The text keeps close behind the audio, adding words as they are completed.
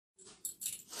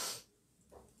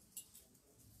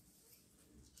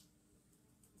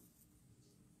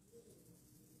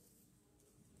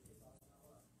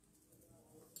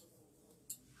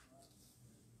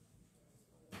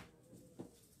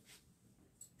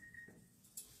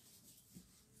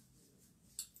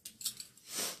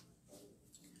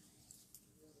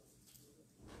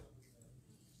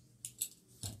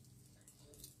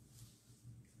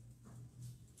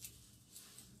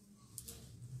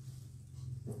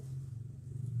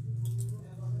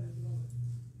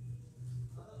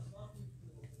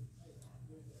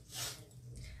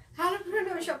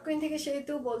Queen থেকে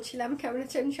সেহেতু বলছিলাম। কেমন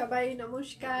আছেন সবাই?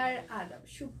 নমস্কার, আদাব,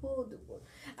 শুভ দুপুর।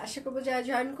 আশা করবো যারা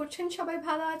জয়েন করছেন সবাই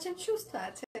ভালো আছেন, সুস্থ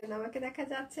আছেন। আমাকে দেখা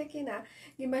যাচ্ছে কিনা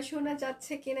কিংবা শোনা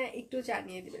যাচ্ছে কিনা একটু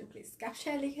জানিয়ে দিবেন প্লিজ।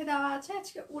 ক্যাপশনে লিখে দেওয়া আছে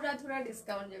আজকে উড়াধুরা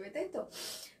ডিসকাউন্ট যাবে, তাই তো?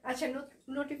 আচ্ছা,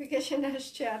 নোটিফিকেশন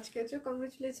আসছে আজকে, তো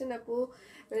কংগ্রেচুলেশন আপু।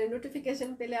 নোটিফিকেশন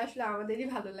পেলে আসলে আমাদেরই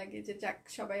ভালো লাগে যে যাক,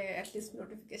 সবাই অ্যাটলিস্ট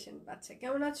নোটিফিকেশন পাচ্ছে।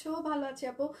 কেমন আছো? ভালো আছি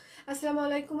আপু। আসসালামু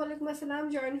আলাইকুম। ওয়ালাইকুম আসসালাম।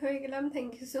 জয়েন হয়ে গেলাম,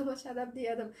 থ্যাংক ইউ সো মাচ। আদাব দিয়ে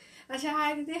আদব। আচ্ছা,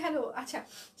 হাই দিদি, হ্যালো। আচ্ছা,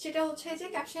 সেটা হচ্ছে যে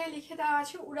ক্যাপশনে লিখে দেওয়া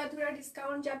আছে উড়াধুরা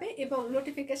ডিসকাউন্ট যাবে এবং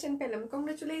নোটিফিকেশন পেলাম,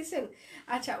 কংগ্রেচুলেশন।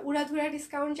 আচ্ছা, উড়াধুরা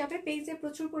ডিসকাউন্ট যাবে। পেজে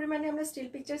প্রচুর পরিমাণে আমরা স্টিল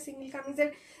পিকচার, সিঙ্গেল কামিজের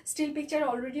স্টিল পিকচার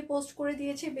অলরেডি পোস্ট করে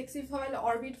দিয়েছি, বেক্সি ফয়েল,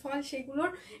 অরবিট ফয়েল সেগুলোর।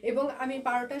 এবং আমি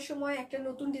 12টার সময় একটা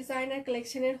নতুন ডিজাইনার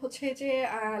কালেকশনের হচ্ছে যে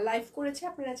লাইভ করেছি,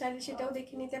 আপনারা চাইলে সেটাও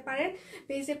দেখে নিতে পারেন।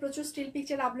 পেজে প্রচুর স্টিল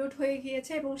পিকচার আপলোড হয়ে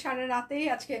গিয়েছে এবং সারা রাতেই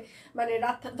আজকে মানে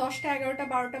রাত 10টা, 11টা,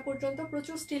 12টা পর্যন্ত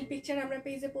প্রচুর স্টিল পিকচার আমরা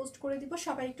পেজে পোস্ট করে দিব।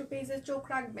 সবাই একটু পেজে চোখ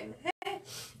রাখবেন, হ্যাঁ।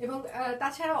 এবং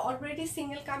তাছাড়া অলরেডি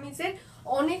সিঙ্গেল কামিজের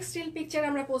অনেক স্টিল পিকচার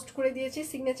আমরা পোস্ট করে দিয়েছি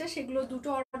সিগনেচার, সেগুলো দুটো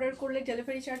অর্ডার করলে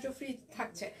ডেলিভারি চার্জও ফ্রি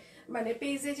থাকছে, মানে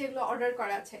পেজে যেগুলো অর্ডার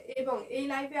করা আছে। এবং এই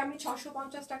লাইভে আমি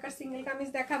 650 টাকার সিঙ্গেল কামিজ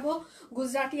দেখাবো,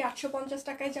 গুজরাটি 850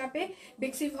 টাকায় যাবে।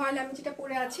 বেক্সি ভয়েল আমি যেটা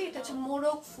পরে আছি এটা হচ্ছে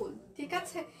মোরগ ফুল, ঠিক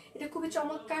আছে? এটা খুবই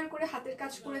চমৎকার করে হাতের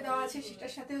কাজ করে দেওয়া আছে,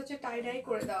 সেটার সাথে হচ্ছে টাইডাই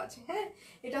করে দেওয়া আছে, হ্যাঁ।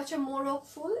 এটা হচ্ছে মোরগ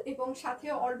ফুল এবং সাথে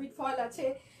অরবিট ফয়েল আছে,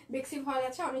 বেক্সি ভয়েল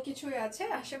আছে, অনেক কিছুই আছে।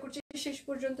 আশা করছি শেষ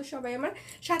পর্যন্ত সবাই আমার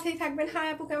সাথেই থাকবেন। হাই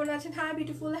আপু, কেমন আছেন? Hi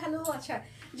beautiful, hello. আচ্ছা,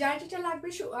 যার যেটা লাগবে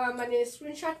মানে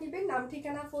স্ক্রিনশট নেবেন, নাম,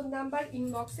 ঠিকানা, ফোন নাম্বার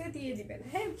ইনবক্সে দিয়ে দিবেন,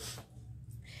 হ্যাঁ।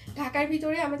 ঢাকার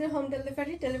ভিতরে আমাদের হোম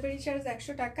ডেলিভারি চার্জ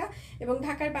 100 টাকা, এবং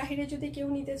ঢাকার বাইরে যদি কেউ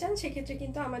নিতে চান সেক্ষেত্রে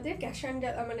কিন্তু আমাদের ক্যাশ অন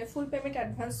মানে ফুল পেমেন্ট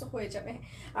অ্যাডভান্স হয়ে যাবে।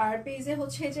 আর পেজে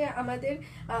হচ্ছে যে আমাদের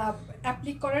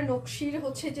অ্যাপ্লিক করা নকশির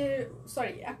হচ্ছে যে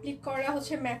অ্যাপ্লিক করা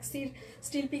হচ্ছে ম্যাক্সির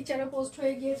স্টিল পিকচারও পোস্ট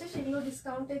হয়ে গিয়েছে, সেগুলো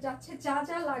ডিসকাউন্টে যাচ্ছে। যা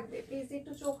যা লাগবে পেজে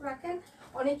একটু চোখ রাখেন,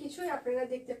 অনেক কিছুই আপনারা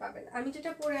দেখতে পাবেন। আমি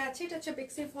যেটা পরে আছি এটা হচ্ছে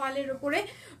বেক্সি ফয়েলের উপরে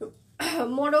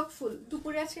মোরগ ফুল।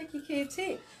 দুপুরে আজকে কি খেয়েছি?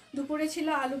 দুপুরে ছিল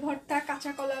আলু ভর্তা,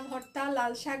 কাঁচা কলা ভর্তা,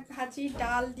 লাল শাক ভাজি,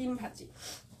 ডাল, ডিম ভাজি।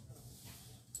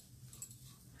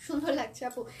 সুন্দর লাগছে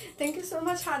আপু, থ্যাংক ইউ সো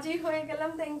মাচ। হাজির হয়ে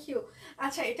গেলাম, থ্যাংক ইউ।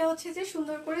 আচ্ছা, এটা হচ্ছে যে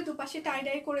সুন্দর করে দুপাশে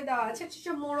টাইডাই করে দেওয়া আছে,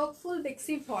 হচ্ছে মোরগ ফুল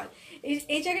বেক্সি ফল।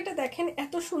 এই জায়গাটা দেখেন,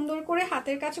 এত সুন্দর করে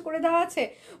হাতের কাজ করে দেওয়া আছে,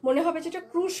 মনে হবে যেটা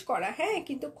ক্রুশ করা, হ্যাঁ,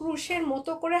 কিন্তু ক্রুশের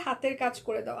মতো করে হাতের কাজ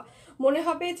করে দেওয়া। মনে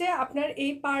হবে যে আপনার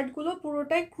এই পার্টগুলো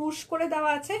পুরোটাই ক্রুশ করে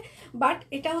দেওয়া আছে, বাট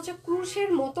এটা হচ্ছে ক্রুশের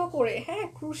মতো করে, হ্যাঁ,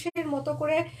 ক্রুশের মতো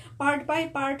করে পার্ট বাই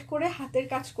পার্ট করে হাতের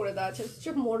কাজ করে দেওয়া আছে, হচ্ছে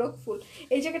মোরগ ফুল।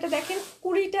 এই জায়গাটা দেখেন,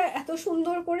 কুড়িটা এত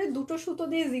সুন্দর করে দুটো সুতো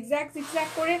দিয়ে জিগজ্যাগ জিগজ্যাগ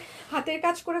করে হাতের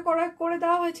কাজ করে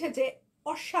দেওয়া হয়েছে যে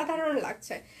অসাধারণ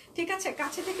লাগছে, ঠিক আছে?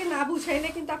 কাছে থেকে না বুঝাইলে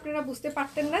কিন্তু আপনারা বুঝতে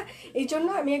পারতেন না, এই জন্য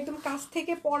আমি একদম কাছ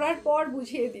থেকে পরার পর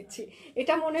বুঝিয়ে দিচ্ছি।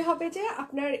 এটা মনে হবে যে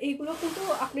আপনার এইগুলো কিন্তু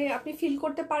আপনি ফিল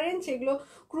করতে পারেন যেগুলো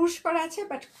ক্রুশ করা আছে,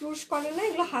 বাট ক্রুশ করে না,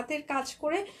 এগুলো হাতের কাজ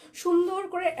করে সুন্দর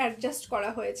করে অ্যাডজাস্ট করা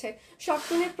হয়েছে।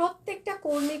 শপটুনের প্রত্যেকটা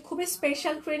কর্মী খুবই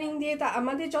স্পেশাল ট্রেনিং দিয়ে, তা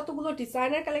আমাদের যতগুলো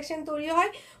ডিজাইনার কালেকশন তৈরি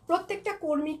হয় প্রত্যেকটা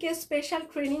কর্মীকে স্পেশাল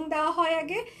ট্রেনিং দেওয়া হয়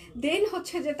আগে, দেন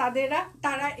হচ্ছে যে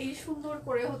তারা এই সুন্দর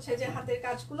করে হচ্ছে যে হাতের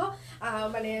কাজগুলো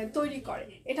মানে তৈরি করে।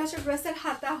 এটা হচ্ছে ড্রেসের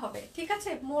হাতা হবে, ঠিক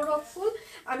আছে? মোরগ ফুল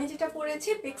আমি যেটা পরেছি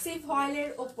বেক্সি ফয়েলের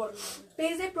ওপর।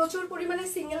 পেজে প্রচুর পরিমাণে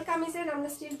সিঙ্গেল কামিজের আমরা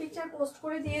স্টিল পিকচার পোস্ট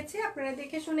করে দিয়েছি, আপনারা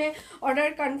দেখে শুনে অর্ডার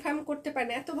কনফার্ম করতে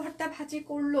পারেন। এত ভর্তা ভাজি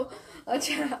করলো,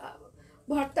 আচ্ছা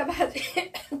ভর্তা ভাজি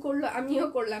করলো, আমিও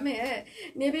করলাম, হ্যাঁ।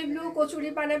 নেভি ব্লু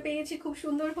কচুরি পানা পেয়েছি, খুব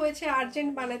সুন্দর হয়েছে,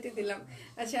 আর্জেন্ট বানাতে দিলাম।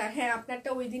 আচ্ছা, হ্যাঁ, আপনারটা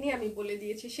ওই দিনই আমি বলে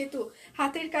দিয়েছি। সেতু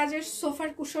হাতের কাজের সোফার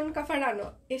কুশন কাভার আনো,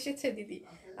 এসেছে দিদি।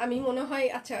 আমি মনে হয়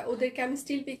আচ্ছা ওদেরকে আমি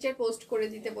স্টিল পিকচার পোস্ট করে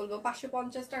দিতে বলবো,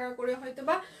 550 টাকা করে হয়তো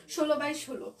বা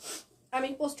 16x16 আমি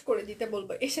পোস্ট করে দিতে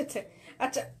বলবো, এসেছে।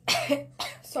 আচ্ছা,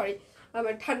 সরি,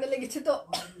 আমার ঠান্ডা লেগেছে তো,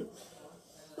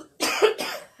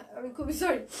 আমি খুবই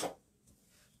সরি।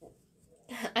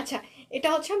 আচ্ছা, এটা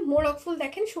হচ্ছে মোরগ ফুল,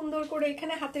 দেখেন সুন্দর করে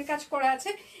এখানে হাতের কাজ করা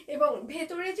আছে, এবং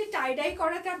ভেতরে যে টাইডাই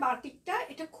করাটা বাটিকটা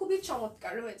এটা খুবই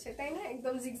চমৎকার হয়েছে, তাই না?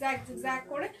 একদম জিগজ্যাগ জিগজ্যাগ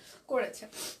করে করেছে।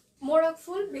 মোরগ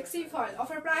ফুল বেক্সি ফয়েল,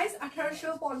 অফার প্রাইস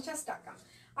 1850 টাকা,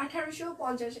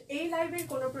 1850। এই লাইভের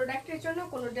কোনো প্রোডাক্টের জন্য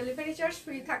কোনো ডেলিভারি চার্জ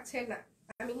ফ্রি থাকছে না,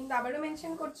 আমি কিন্তু আবারও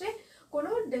মেনশন করছি, কোনো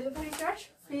ডেলিভারি চার্জ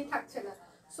ফ্রি থাকছে না।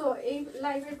 সো এই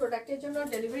লাইভের প্রোডাক্টের জন্য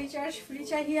ডেলিভারি চার্জ ফ্রি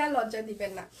চাহিয়া লজ্জা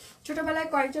দিবেন না। ছোটবেলায়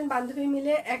কয়েকজন বান্ধবী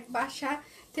মিলে এক বাসা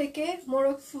থেকে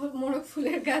মোরগ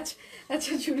ফুলের গাছ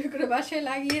আচ্ছা চুরি করে বাসায়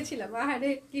লাগিয়েছিলাম,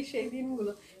 আহারে কি সেই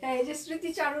দিনগুলো। হ্যাঁ, এই যে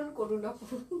স্মৃতিচারণ করুন আপু,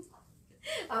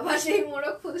 আবার সেই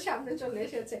মোরগ ফুল সামনে চলে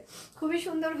এসেছে, খুবই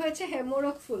সুন্দর হয়েছে, হ্যাঁ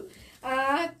মোরগ ফুল।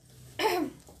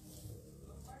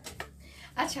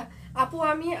 আচ্ছা আপু,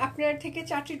 আমি আপনার থেকে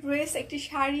 4টি ড্রেস, একটি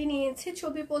শাড়ি নিয়েছি,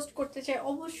 ছবি পোস্ট করতে চাই।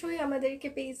 অবশ্যই আমাদেরকে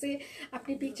পেজে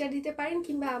আপনি পিকচার দিতে পারেন,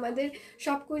 কিংবা আমাদের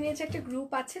সব কুইনের যে একটা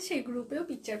গ্রুপ আছে সেই গ্রুপেও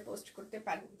পিকচার পোস্ট করতে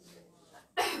পারেন।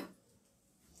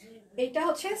 এটা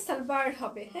হচ্ছে সালোয়ার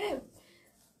হবে, হ্যাঁ,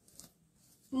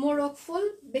 মোরগ ফুল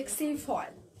বেক্সি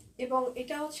ফয়েল, এবং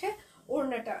এটা হচ্ছে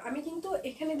ওড়নাটা। আমি কিন্তু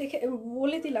এখানে দেখে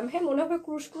বলে দিলাম, হ্যাঁ, মনে হবে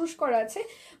ক্রুশ ক্রুশ করা আছে,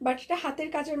 বাট এটা হাতের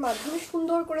কাজের মাধ্যমে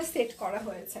সুন্দর করে সেট করা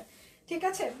হয়েছে। ঠিক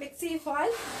আছে, বেক্সি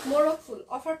ফয়েল মোরগ ফুল,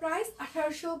 অফার প্রাইস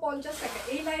 1850 টাকা।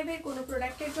 এই লাইভের কোনো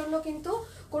প্রোডাক্টের জন্য কিন্তু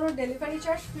কোনো ডেলিভারি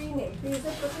চার্জ ফ্রি নেই।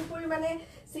 প্লিজে প্রচুর পরিমাণে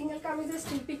সিঙ্গেল কামিজের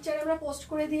স্টিল পিকচার আমরা পোস্ট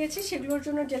করে দিয়েছি, সেগুলোর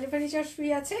জন্য ডেলিভারি চার্জ ফ্রি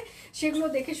আছে, সেগুলো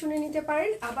দেখে শুনে নিতে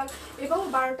পারেন। আবার এবং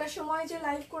 12টার সময় যে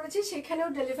লাইভ করেছি সেখানেও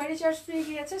ডেলিভারি চার্জ ফ্রি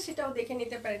গিয়েছে, সেটাও দেখে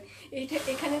নিতে পারেন।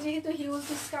 এখানে যেহেতু হিউজ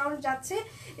ডিসকাউন্ট যাচ্ছে,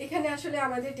 এখানে আসলে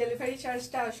আমাদের ডেলিভারি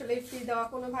চার্জটা আসলে ফ্রি দেওয়া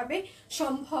কোনোভাবে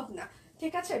সম্ভব না।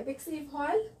 ঠিক আছে, বেক্সি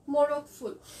ফয়েল মোরগ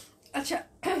ফুল। আচ্ছা,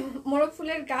 মোরগ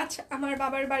ফুলের গাছ আমার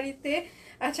বাবার বাড়িতে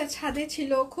আচ্ছা ছাদে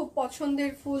ছিল, খুব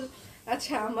পছন্দের ফুল।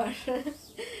 আচ্ছা আমার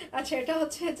আচ্ছা, এটা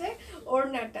হচ্ছে যে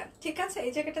ওড়নাটা। ঠিক আছে,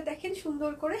 এই জায়গাটা দেখেন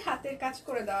সুন্দর করে হাতের কাজ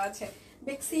করে দেওয়া আছে,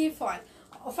 বেক্সি ফয়েল,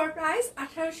 অফার প্রাইস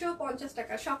 1850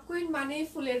 টাকা। সব কুইন মানেই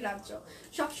ফুলের রাজ্য।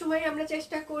 সবসময় আমরা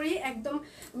চেষ্টা করি একদম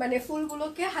মানে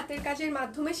ফুলগুলোকে হাতের কাজের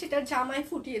মাধ্যমে সেটার জামায়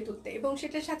ফুটিয়ে তুলতে, এবং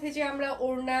সেটার সাথে যে আমরা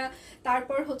ওড়না,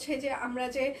 তারপর হচ্ছে যে আমরা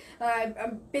যে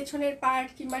পেছনের পার্ট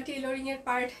কিংবা টেইলরিং এর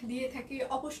পার্ট দিয়ে থাকি,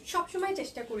 অবশ্য সবসময়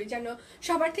চেষ্টা করি যেন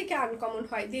সবার থেকে আনকমন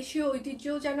হয়, দেশীয়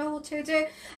ঐতিহ্যও যেন হচ্ছে যে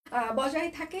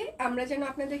বজায় থাকে, আমরা যেন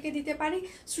আপনাদেরকে দিতে পারি,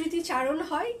 স্মৃতিচারণ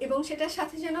হয়, এবং সেটার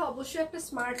সাথে যেন অবশ্যই একটা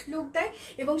স্মার্ট লুক দেয়,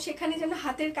 এবং সেখানে যেন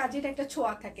হাতের কাজের একটা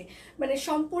ছোঁয়া থাকে। মানে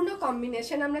সম্পূর্ণ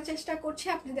কম্বিনেশন আমরা চেষ্টা করছি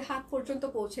আপনাদের হাত পর্যন্ত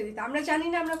পৌঁছে দিতে। আমরা জানি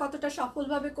না আমরা কতটা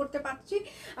সফলভাবে করতে পারছি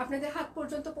আপনাদের হাত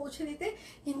পর্যন্ত পৌঁছে দিতে,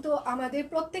 কিন্তু আমাদের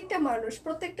প্রত্যেকটা মানুষ,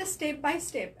 প্রত্যেকটা স্টেপ বাই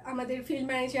স্টেপ, আমাদের ফিল্ড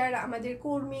ম্যানেজার, আমাদের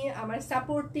কর্মী, আমার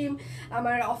সাপোর্ট টিম,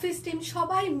 আমার অফিস টিম,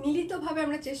 সবাই মিলিতভাবে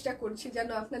আমরা চেষ্টা করছি যেন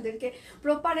আপনাদেরকে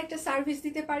প্রপার একটা সার্ভিস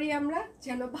দিতে পারি, আমরা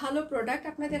যেন ভালো প্রোডাক্ট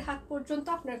আপনাদের হাত পর্যন্ত,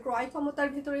 আপনার ক্রয় ক্ষমতার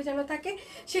ভিতরে যেন থাকে,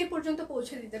 সেই পর্যন্ত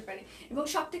পৌঁছে দিতে পারি। এবং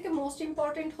সব থেকে মোস্ট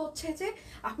ইম্পর্টেন্ট হচ্ছে যে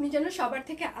আপনি যেন সবার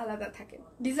থেকে আলাদা থাকেন।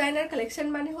 ডিজাইনার কালেকশন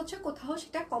মানে হচ্ছে কোথাও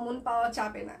সেটা কমন পাওয়া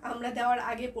যাবে না আমরা দেওয়ার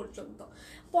আগে পর্যন্ত।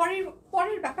 পরের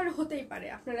পরের ব্যাপার হতেই পারে,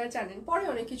 আপনারা জানেন, পরে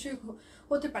অনেক কিছুই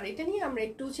হতে পারে, এটা নিয়ে আমরা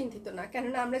একটু চিন্তিত না।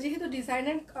 কেননা আমরা যেহেতু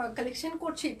ডিজাইনার কালেকশন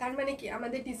করছি, তার মানে কি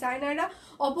আমাদের ডিজাইনাররা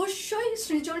অবশ্যই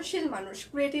সৃজনশীল মানুষ,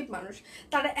 ক্রিয়েটিভ মানুষ।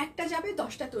 তারা একটা যাবে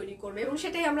 10টা তৈরি করবে, এবং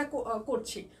সেটাই আমরা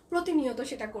করছি, প্রতিনিয়ত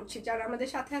সেটা করছি। যারা আমাদের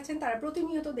সাথে আছেন তারা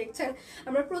প্রতিনিয়ত দেখছেন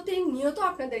আমরা প্রতিনিয়ত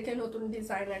আপনাদেরকে নতুন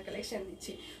ডিজাইনার কালেকশন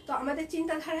দিচ্ছি। তো আমাদের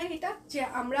চিন্তাধারা এটা যে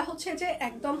আমরা হচ্ছে যে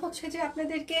একদম হচ্ছে যে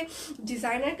আপনাদেরকে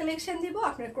ডিজাইনার কালেকশন দিব,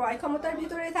 আপনার ক্রয় ক্ষমতার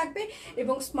ভিতরে থাকবে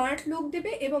এবং স্মার্ট লুক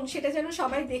দেবে, এবং সেটা যেন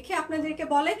সবাই দেখে আপনাদেরকে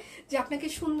বলে যে আপনাকে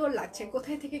সুন্দর লাগছে,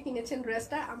 কোথায় থেকে কিনেছেন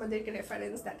ড্রেসটা, আমাদেরকে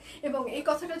রেফারেন্স দেন। এবং এই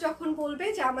কথাটা যখন বলবে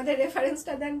যে আমাদের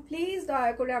রেফারেন্সটা দেন, প্লিজ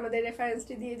দয়া করে আমাদের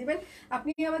রেফারেন্সটি দিয়ে দিবেন।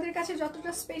 আপনি আমাদের কাছে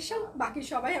যতটা স্পেশাল, বাকি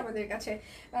সবাই আমাদের কাছে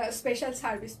স্পেশাল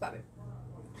সার্ভিস পাবে।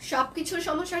 সবকিছুর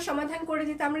সমস্যার সমাধান করে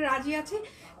দিতে আমরা রাজি আছি,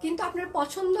 কিন্তু আপনার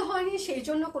পছন্দ হয়নি সেই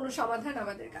জন্য কোনো সমাধান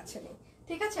আমাদের কাছে নেই।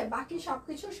 ঠিক আছে, বাকি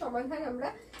সবকিছুর সমাধান আমরা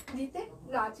দিতে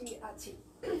রাজি আছি।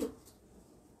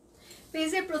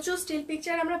 পেজে প্রচুর স্টিল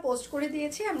পিকচার আমরা পোস্ট করে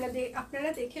দিয়েছি, আপনারা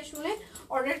দেখে শুনে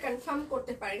অর্ডার কনফার্ম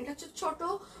করতে পারেন। এটা হচ্ছে ছোট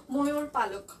ময়ূর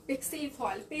পালক বেক্সি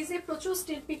ফয়েল। পেজে প্রচুর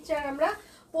স্টিল পিকচার আমরা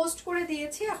পোস্ট করে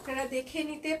দিয়েছি, আপনারা দেখে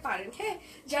নিতে পারেন। হ্যাঁ,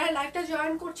 যারা লাইভটা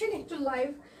জয়েন করছেন একটু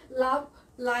লাভ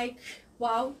লাইক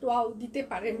ওয়াও দিতে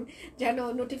পারেন, যেন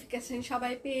নোটিফিকেশন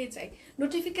সবাই পেয়ে যায়।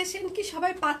 নোটিফিকেশন কি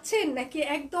সবাই পাচ্ছেন নাকি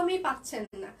একদমই পাচ্ছেন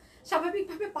না?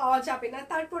 স্বাভাবিকভাবে পাওয়া যাবে না,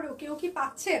 তারপরেও কেউ কি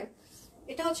পাচ্ছেন?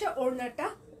 এটা হচ্ছে ওড়নাটা,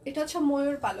 এটা হচ্ছে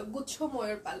ময়ূর পালক, গুচ্ছ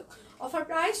ময়ূর পালক, অফার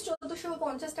প্রাইস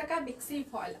 1450 টাকা বেক্সি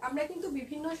ফয়েল। আমরা কিন্তু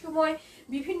বিভিন্ন সময়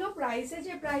বিভিন্ন প্রাইসে,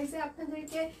 যে প্রাইসে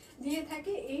আপনাদেরকে দিয়ে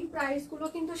থাকি, এই প্রাইসগুলো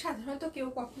কিন্তু সাধারণত কেউ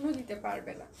কখনো দিতে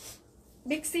পারবে না।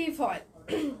 বেক্সি ফয়েল,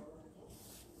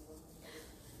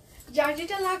 যার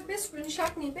যেটা লাগবে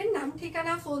স্ক্রিনশট নেবেন, নাম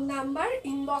ঠিকানা ফোন নাম্বার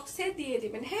ইনবক্সে দিয়ে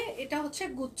দিবেন। হ্যাঁ, এটা হচ্ছে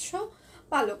গুচ্ছ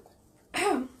পালক,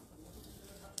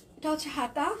 এটা হচ্ছে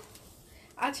হাতা।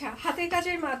 আচ্ছা, হাতের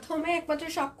কাজের মাধ্যমে একমাত্র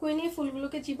সব কুইনই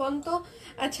ফুলগুলোকে জীবন্ত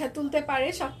আচ্ছা তুলতে পারে।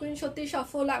 সব কুইন সত্যি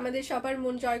সফল, আমাদের সবার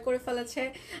মন জয় করে ফেলেছে।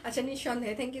 আচ্ছা,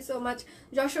 নিঃসন্দেহে thank you so much.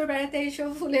 Jessore বেড়াতে এসো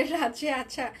ফুলের রাজ্যে।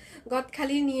 আচ্ছা,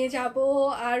 গদখালি নিয়ে যাব,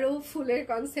 আরও ফুলের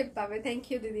কনসেপ্ট পাবে। থ্যাংক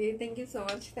ইউ দিদি, thank you so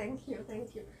much, thank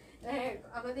you. হ্যাঁ,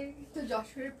 আমাদের কিন্তু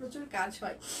যশোরের প্রচুর কাজ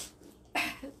হয়।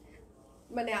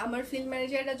 মানে আমার ফিল্ড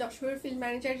ম্যানেজাররা, যশোরের ফিল্ড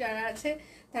ম্যানেজার যারা আছে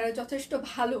তারা যথেষ্ট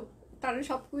ভালো। তারা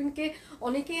সব কুইনকে,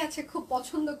 অনেকেই আছে খুব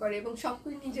পছন্দ করে এবং সব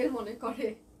কুইন নিজের মনে করে।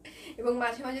 এবং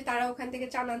মাঝে মাঝে তারা ওখান থেকে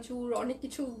চানাচুর অনেক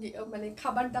কিছু মানে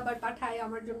খাবার দাবার পাঠায়,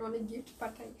 আমার জন্য অনেক গিফট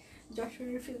পাঠায়।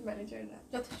 যশোরের ফিল্ড ম্যানেজাররা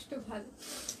যথেষ্ট ভালো।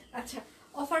 আচ্ছা,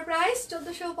 অফার প্রাইস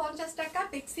 1450 টাকা,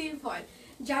 পিক্সি ভয়েল।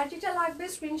 যার যেটা লাগবে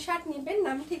স্ক্রিনশট নেবেন,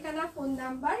 নাম ঠিকানা ফোন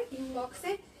নাম্বার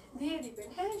ইনবক্সে দিয়ে দিবেন।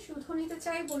 হ্যাঁ, শুধু নিতে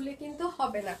চাই বললে কিন্তু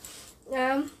হবে না।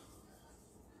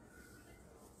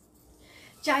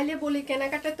 চাইলে বলি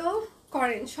কেনাকাটা তো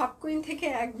করেন, শপ কুইন থেকে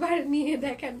একবার নিয়ে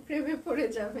দেখেন, প্রেমে পড়ে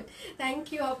যাবেন। থ্যাংক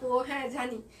ইউ আপু। হ্যাঁ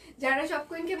জানি, যারা শপ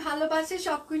কুইনকে ভালোবাসে,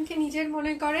 শপ কুইনকে নিজের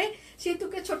মনে করে,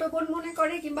 সেতুকে ছোট বোন মনে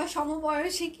করে, কিংবা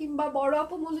সমবয়সী কিংবা বড়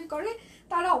আপু মনে করে,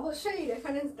 তারা অবশ্যই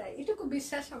রেফারেন্স দেয়। এটুকু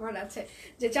বিশ্বাস আমার আছে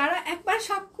যে যারা একবার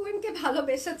শপ কুইনকে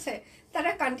ভালোবেসেছে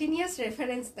তারা কন্টিনিউয়াস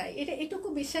রেফারেন্স দেয়। এটুকু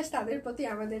বিশ্বাস তাদের প্রতি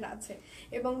আমাদের আছে,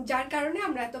 এবং যার কারণে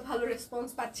আমরা এত ভালো রেসপন্স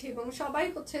পাচ্ছি, এবং সবাই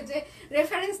হচ্ছে যে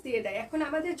রেফারেন্স দিয়ে দেয়। এখন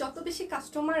আমাদের যত বেশি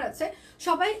কাস্টমার আছে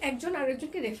সবাই একজন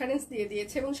আরেকজনকে রেফারেন্স দিয়ে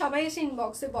দিয়েছে, এবং সবাই এসে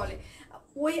ইনবক্সে বলে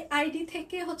ওই আইডি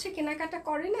থেকে হচ্ছে কেনাকাটা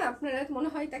করে না, আপনারা মনে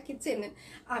হয় তাকে চেনেন,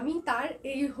 আমি তার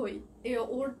এই হই,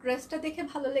 ওর ড্রেসটা দেখে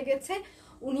ভালো লেগেছে,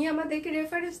 উনি আমাদেরকে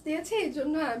রেফারেন্স দিয়েছে, এই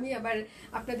জন্য আমি আবার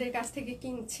আপনাদের কাছ থেকে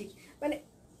কিনছি। মানে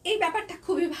এই ব্যাপারটা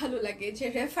খুবই ভালো লাগে যে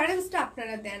রেফারেন্সটা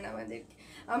আপনারা দেন আমাদেরকে,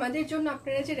 আমাদের জন্য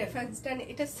আপনারা যে রেফারেন্সটা নেন,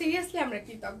 এটা সিরিয়াসলি আমরা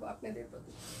কৃতজ্ঞ আপনাদের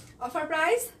প্রতি। অফার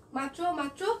প্রাইস মাত্র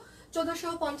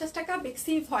 1450 টাকা,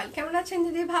 পিক্সি ভয়েল। কেমন আছেন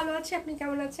দিদি? ভালো আছে। আপনি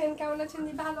কেমন আছেন? কেমন আছেন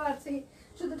দিদি? ভালো আছি,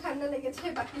 শুধু ঠান্ডা লেগেছে,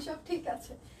 বাকি সব ঠিক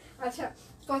আছে। আচ্ছা,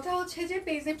 কথা হচ্ছে যে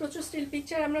পেজে প্রচুর স্টিল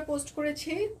পিকচার আমরা পোস্ট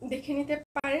করেছি, দেখে নিতে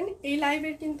পারেন। এই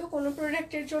লাইভের কিন্তু কোনো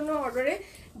প্রোডাক্টের জন্য অর্ডারে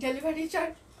ডেলিভারি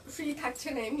চার্জ ফ্রি থাকছে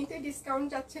না, এমনিতে ডিসকাউন্ট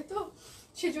যাচ্ছে তো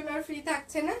সেজন্য আর ফ্রি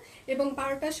থাকছে না। এবং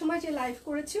 12টার সময় যে লাইভ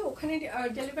করেছি ওখানে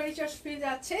ডেলিভারি চার্জ ফ্রি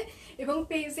যাচ্ছে, এবং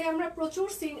পেজে আমরা প্রচুর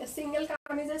সিঙ্গেল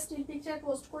কামিজের স্টিল পিকচার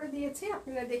পোস্ট করে দিয়েছি,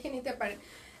 আপনারা দেখে নিতে পারেন।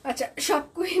 আচ্ছা, সব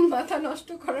কুইন মাথা নষ্ট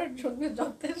করার জন্য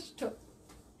যথেষ্ট।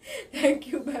 থ্যাংক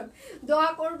ইউ ম্যাম, দোয়া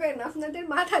করবেন আপনাদের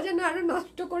মাথা যেন আরো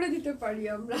নষ্ট করে দিতে পারি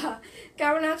আমরা।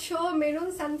 কেমন আছো? মেরুন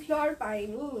সানফ্লাওয়ার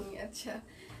পাইনি। আচ্ছা,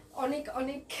 অনেক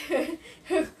অনেক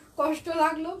কষ্ট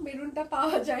লাগলো, মেরুনটা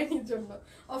পাওয়া যায়নি জন্য।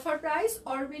 অফার প্রাইস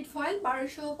অরবিট ফয়েল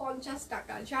 1250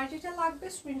 টাকা। যার যেটা লাগবে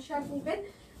স্ক্রিনশট নেবেন,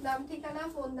 নাম ঠিকানা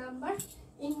ফোন নাম্বার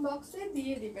ইনবক্সে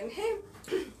দিয়ে দিবেন। হ্যাঁ,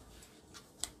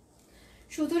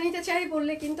 শুধু নিতে চাই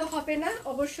বললে কিন্তু হবে না,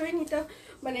 অবশ্যই নিতে,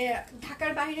 মানে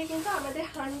ঢাকার বাইরে কিন্তু আমাদের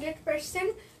 100%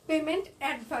 পেমেন্ট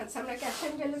অ্যাডভান্স, আমরা ক্যাশ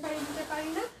অন ডেলিভারি দিতে পারি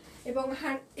না, এবং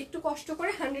একটু কষ্ট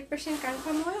করে 100%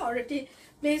 কনফার্ম হয়ে অর্ডারটি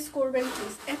প্লেস করবেন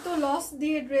প্লিজ। এত লস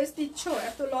দিয়ে ড্রেস দিচ্ছ,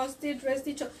 এত লস দিয়ে ড্রেস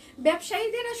দিচ্ছ।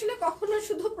 ব্যবসায়ীদের আসলে কখনো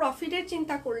শুধু প্রফিটের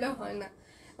চিন্তা করলে হয় না।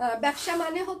 ব্যবসা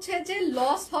মানে হচ্ছে যে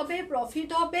লস হবে, প্রফিট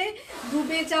হবে,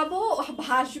 ডুবে যাব,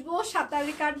 ভাসবো,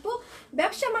 সাঁতারে কাটবো।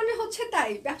 ব্যবসা মানে হচ্ছে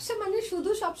তাই, ব্যবসা মানে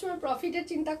শুধু সবসময় প্রফিটের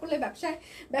চিন্তা করলে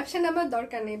ব্যবসা নামার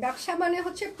দরকার নেই। ব্যবসা মানে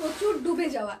হচ্ছে প্রচুর ডুবে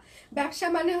যাওয়া, ব্যবসা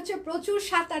মানে হচ্ছে প্রচুর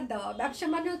সাঁতার দেওয়া, ব্যবসা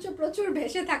মানে হচ্ছে প্রচুর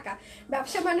ভেসে থাকা,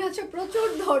 ব্যবসা মানে হচ্ছে প্রচুর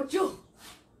ধৈর্য,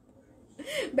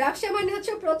 ব্যবসা মানে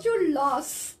হচ্ছে প্রচুর লস,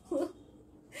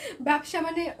 ব্যবসা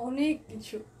মানে অনেক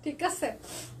কিছু। ঠিক আছে,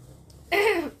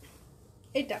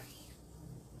 এটা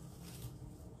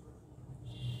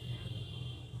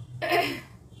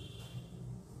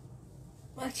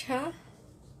আচ্ছা,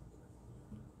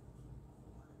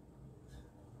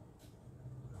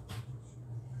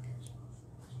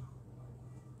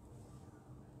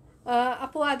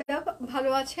 আপু আদাব, ভালো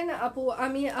আছেন আপু?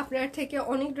 আমি আপনার থেকে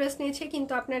অনেক ড্রেস নিয়েছি,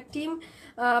 কিন্তু আপনার টিম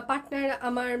পার্টনার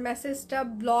আমার মেসেজটা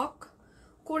ব্লক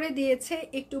করে দিয়েছে,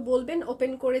 একটু বলবেন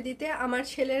ওপেন করে দিতে। আমার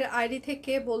ছেলের আইডি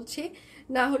থেকে বলছি,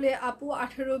 না হলে আপু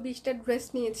 18-20টা ড্রেস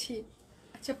নিয়েছি।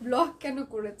 আচ্ছা, ব্লক কেন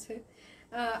করেছে?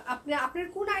 আপনার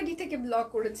কোন আইডি থেকে ব্লক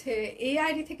করেছে? এই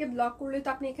আইডি থেকে ব্লক করলে তো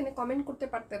আপনি এখানে কমেন্ট করতে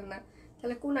পারতেন না,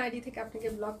 তাহলে কোন আইডি থেকে আপনাকে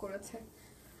ব্লক করেছে?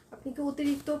 আপনি কি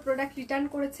অতিরিক্ত প্রোডাক্ট রিটার্ন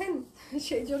করেছেন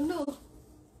সেই জন্য?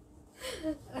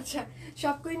 আচ্ছা,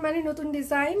 শপ কুইন মানে নতুন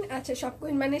ডিজাইন। আচ্ছা, শপ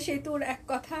কুইন মানে সেই তোর এক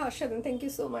কথা, অসাধারণ, thank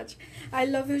you so much, I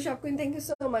love you shop queen, thank you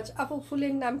so much. আপু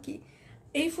ফুলের নাম কি?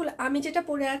 এই ফুল আমি যেটা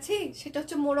পরে আছি সেটা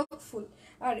হচ্ছে মোরগ ফুল,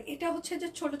 আর এটা হচ্ছে যে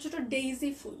ছোট ছোট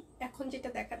ডেইজি ফুল। এখন যেটা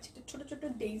দেখাচ্ছে এটা ছোট ছোট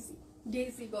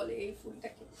ডেইজি বলে এই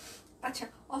ফুলটাকে। আচ্ছা,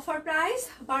 অফার প্রাইস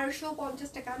 1250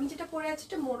 টাকা। আমি যেটা পরে আছি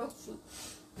এটা মোরগ ফুল।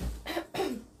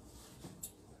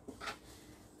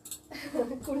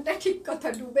 কোনটা ঠিক কথা?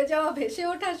 ডুবে যাওয়া, ভেসে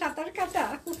ওঠা, সাঁতার কাটা?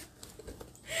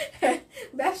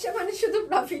 ব্যবসা মানে শুধু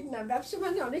প্রফিট না, ব্যবসা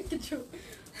মানে অনেক কিছু।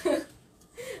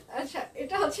 আচ্ছা,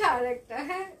 এটা হচ্ছে আর একটা,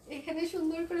 হ্যাঁ এখানে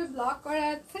সুন্দর করে ব্লক করা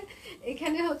আছে,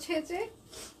 এখানে হচ্ছে যে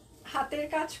হাতের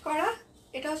কাজ করা,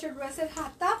 এটা হচ্ছে ড্রেসের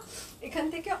হাতা, এখান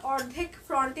থেকে অর্ধেক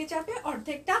ফ্রন্টে যাবে,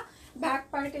 অর্ধেকটা ব্যাক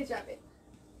পার্টে যাবে।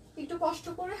 একটু কষ্ট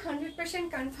করে 100%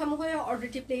 কনফার্ম হয়ে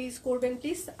অর্ডারটি প্লেস করবেন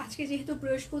প্লিজ। আজকে যেহেতু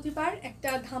বৃহস্পতিবার,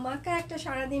 একটা ধামাকা, একটা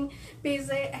সারাদিন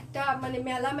পেজে একটা মানে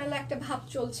মেলা মেলা একটা ভাব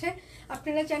চলছে।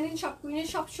 আপনারা জানেন সব কুইনের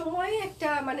সবসময় একটা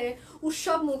মানে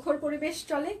উৎসব মুখর পরিবেশ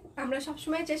চলে। আমরা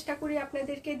সবসময় চেষ্টা করি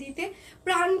আপনাদেরকে দিতে,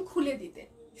 প্রাণ খুলে দিতে।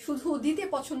 শুধু দিতে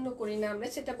পছন্দ করি না আমরা,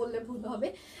 সেটা বললে ভুল হবে,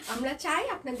 আমরা চাই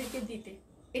আপনাদেরকে দিতে।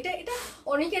 এটা এটা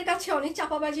অনেকের কাছে অনেক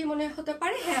চাপাবাজি মনে হতে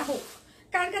পারে, হ্যাঁ হোক,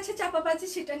 কার কাছে চাপাবাজি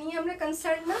সেটা নিয়ে আমরা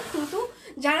কনসার্ন না, কিন্তু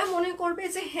যারা মনে করবে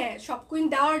যে হ্যাঁ সব কুইন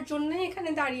দেওয়ার জন্য এখানে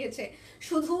দাঁড়িয়েছে,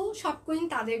 শুধু সব কুইন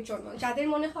তাদের জন্য। যাদের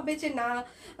মনে হবে যে না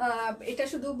এটা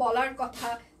শুধু বলার কথা,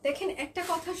 দেখেন একটা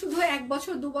কথা শুধু 1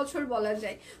 বছর 2 বছর বলা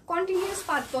যায়, কন্টিনিউয়াস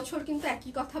 5 বছর কিন্তু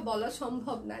একই কথা বলা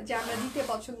সম্ভব না যে আমরা দিতে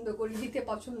পছন্দ করি, দিতে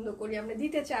পছন্দ করি, আমরা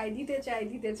দিতে চাই দিতে চাই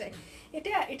দিতে চাই।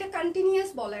 এটা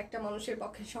কন্টিনিউয়াস বলা একটা মানুষের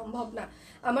পক্ষে সম্ভব না,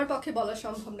 আমার পক্ষে বলা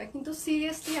সম্ভব না, কিন্তু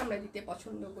সিরিয়াসলি আমরা দিতে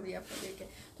পছন্দ করি আপনাদেরকে।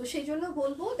 তো সেই জন্য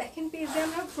বলবো, দেখেন পেজে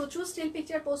আমরা প্রচুর স্টিল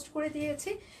পিকচার পোস্ট করে দিয়েছি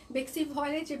বেক্সি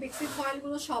ভয়েলে, যে বেক্সি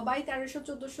ভয়েলগুলো সবাই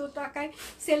 1300-1400 টাকায়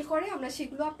সেল করে, আমরা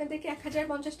সেগুলো আপনাদেরকে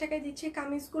 1050 টাকায় দিচ্ছি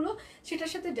কামিজগুলো,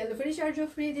 সেটার সাথে ডেলিভারি চার্জও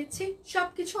ফ্রি দিচ্ছি। সব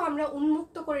কিছু আমরা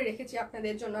উন্মুক্ত করে রেখেছি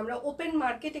আপনাদের জন্য, আমরা ওপেন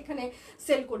মার্কেট এখানে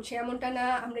সেল করছি এমনটা না,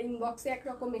 আমরা ইনবক্সে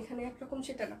একরকম এখানে একরকম,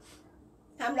 সেটা না,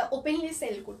 আমরা ওপেনলি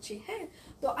সেল করছি। হ্যাঁ,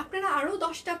 তো আপনারা আরও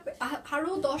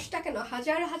 10টা কেন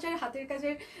হাজার হাজার হাতের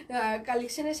কাজের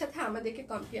কালেকশনের সাথে আমাদেরকে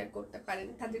কম্পেয়ার করতে পারেন,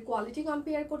 তাদের কোয়ালিটি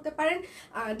কম্পেয়ার করতে পারেন,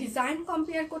 ডিজাইন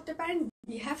কম্পেয়ার করতে পারেন,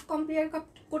 বিহেভ কম্পেয়ার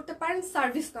করতে পারেন,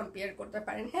 সার্ভিস কম্পেয়ার করতে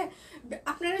পারেন। হ্যাঁ,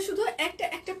 আপনারা শুধু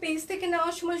একটা পেজ থেকে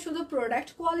নেওয়ার সময় শুধু প্রোডাক্ট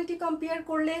কোয়ালিটি কম্পেয়ার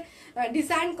করলে,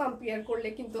 ডিজাইন কম্পেয়ার করলে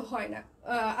কিন্তু হয় না।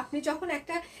 আপনি যখন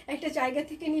একটা জায়গা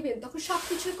থেকে নেবেন তখন সব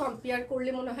কিছু কম্পেয়ার করলে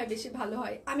মনে হয় বেশি ভালো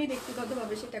হয়। আমি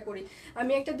ব্যক্তিগতভাবে সেটা করি।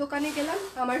 আমি একটা দোকানে গেলাম,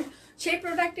 আমার সেই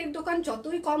প্রোডাক্টের দোকান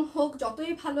যতই কম হোক,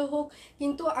 যতই ভালো হোক,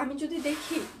 কিন্তু আমি যদি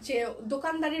দেখি যে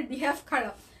দোকানদারের বিহেভ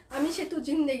খারাপ, আমি সেতু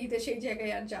জিন্দেগিতে সেই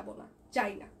জায়গায় আর যাব না,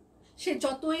 যাই না, সে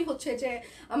যতই হচ্ছে যে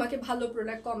আমাকে ভালো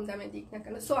প্রোডাক্ট কম দামে দিক না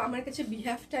কেন। সো আমার কাছে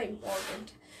বিহেভটা ইম্পর্টেন্ট,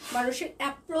 মানুষের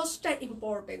অ্যাপ্রোচটা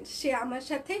ইম্পর্টেন্ট, সে আমার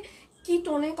সাথে কি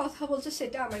টোনে কথা বলছে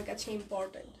সেটা আমার কাছে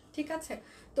ইম্পর্টেন্ট। ঠিক আছে,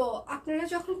 তো আপনারা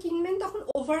যখন কিনবেন তখন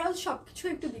ওভারঅল সব কিছু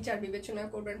একটু বিচার বিবেচনা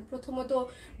করবেন। প্রথমত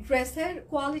ড্রেসের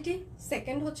কোয়ালিটি,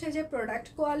 সেকেন্ড হচ্ছে যে প্রোডাক্ট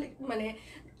কোয়ালিটি, মানে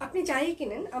আপনি যাই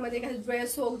কিনেন আমাদের কাছে,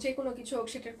 ড্রেস হোক যে কোনো কিছু হোক,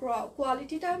 সেটার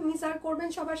কোয়ালিটিটা মেজার করবেন,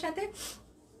 সবার সাথে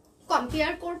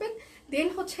কম্পেয়ার করবেন। দেন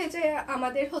হচ্ছে যে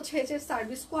আমাদের হচ্ছে যে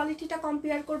সার্ভিস কোয়ালিটিটা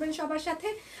কম্পেয়ার করবেন সবার সাথে,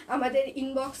 আমাদের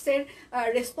ইনবক্সের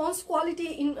রেসপন্স কোয়ালিটি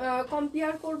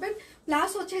কম্পেয়ার করবেন, প্লাস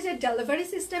হচ্ছে যে ডেলিভারি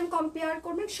সিস্টেম কম্পেয়ার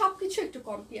করবেন, সব কিছু একটু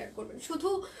কম্পেয়ার করবেন। শুধু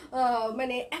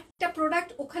মানে একটা প্রোডাক্ট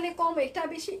ওখানে কম এটা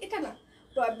বেশি এটা না,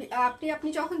 আপনি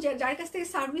যখন যার কাছ থেকে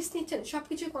সার্ভিস নিচ্ছেন সব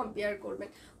কিছু কম্পেয়ার করবেন,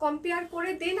 কম্পেয়ার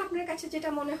করে দেন আপনার কাছে যেটা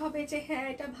মনে হবে যে হ্যাঁ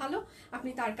এটা ভালো,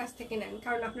 আপনি তার কাছ থেকে নেন।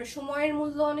 কারণ আপনার সময়ের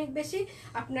মূল্য অনেক বেশি,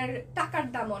 আপনার টাকার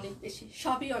দাম অনেক বেশি,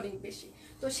 সবই অনেক বেশি।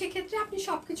 তো সেক্ষেত্রে আপনি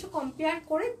সব কিছু কম্পেয়ার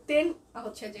করে দেন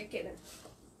হচ্ছে যে কেনেন।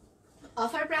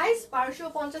 অফার প্রাইস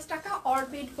 1250 টাকা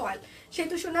অরবিট ফয়েল।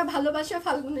 সেতু সোনা ভালোবাসা,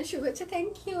 ফাল্গুনের শুভেচ্ছা।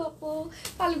 থ্যাংক ইউ আপু,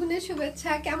 ফাল্গুনের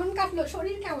শুভেচ্ছা। কেমন কাটলো,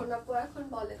 শরীর কেমন আপু এখন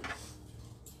বলেন?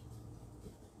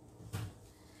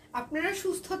 আপনারা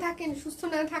সুস্থ থাকেন, সুস্থ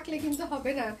না থাকলে কিন্তু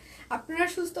হবে না, আপনারা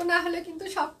সুস্থ না হলে কিন্তু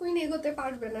সব কুইন এগোতে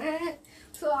পারবে না। হ্যাঁ,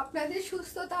 তো আপনাদের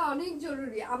সুস্থতা অনেক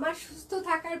জরুরি, আমার সুস্থ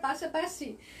থাকার পাশাপাশি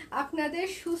আপনাদের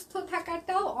সুস্থ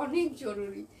থাকাটাও অনেক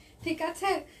জরুরি। ঠিক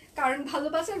আছে, কারণ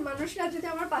ভালোবাসার মানুষরা যদি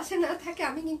আমার পাশে না থাকে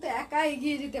আমি কিন্তু একা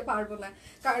এগিয়ে যেতে পারবো না।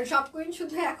 কারণ সব কুইন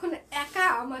শুধু এখন একা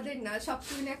আমাদের না, সব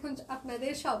কুইন এখন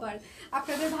আপনাদের সবার,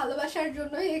 আপনাদের ভালোবাসার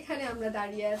জন্যই এখানে আমরা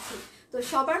দাঁড়িয়ে আছি। তো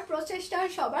সবার প্রচেষ্টা,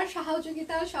 সবার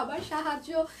সহযোগিতা, সবার সাহায্য,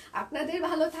 আপনাদের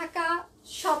ভালো থাকা,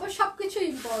 সবকিছু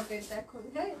ইম্পর্টেন্ট এখন।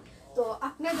 হ্যাঁ, তো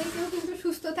আপনাদেরকেও কিন্তু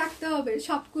সুস্থ থাকতে হবে।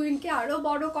 সব কুইনকে আরো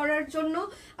বড় করার জন্য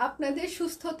আপনাদের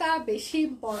সুস্থতা বেশি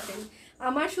ইম্পর্টেন্ট।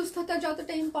 আমার সুস্থতা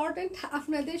যতটা ইম্পর্টেন্ট,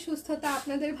 আপনাদের সুস্থতা,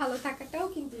 আপনাদের ভালো থাকাটাও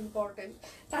কিন্তু ইম্পর্টেন্ট।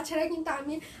 তাছাড়া কিন্তু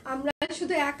আমরা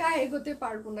শুধু একা এগোতে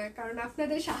পারবো না, কারণ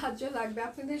আপনাদের সাহায্য লাগবে,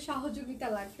 আপনাদের সহযোগিতা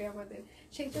লাগবে আমাদের,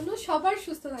 সেই জন্য সবার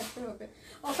সুস্থ থাকতে হবে।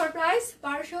 অফার প্রাইস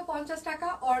 1250 টাকা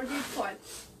অরবিট ফয়েল।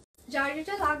 যার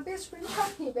যেটা লাগবে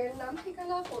স্ক্রিনশট নেবেন, নাম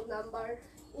ঠিকানা ফোন নাম্বার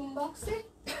ইনবক্সে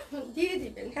দিয়ে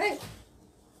দিবেন। হ্যাঁ,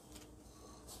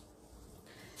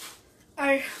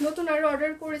 আর নতুন আরো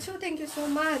অর্ডার করেছো, থ্যাংক ইউ সো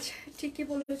মাচ। ঠিকই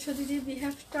বলেছো দিদি,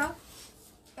 বিহেভটা।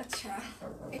 আচ্ছা,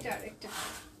 এটা আরেকটা,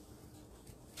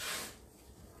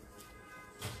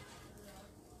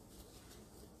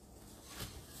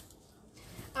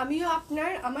 আমিও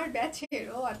আমার ব্যাচের।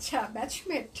 ও আচ্ছা,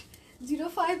 ব্যাচমেট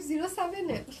 0507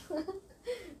 এর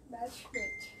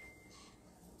ব্যাচমেট।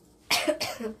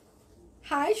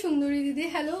 হাই সুন্দরী দিদি,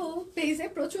 হ্যালো। পেজে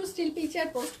প্রচুর স্টিল পিকচার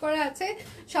পোস্ট করা আছে,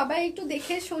 সবাই একটু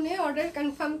দেখে শুনে অর্ডার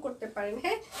কনফার্ম করতে পারেন,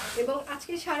 হ্যাঁ। এবং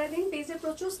আজকে সারাদিন পেজে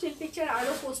প্রচুর স্টিল পিকচার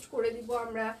আরো পোস্ট করে দিব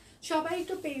আমরা, সবাই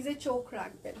একটু পেজে চোখ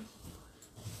রাখবেন।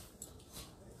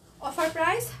 অফার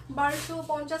প্রাইস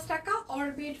 1250 টাকা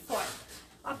অরবিট ফয়েল।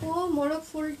 আপু মোরগ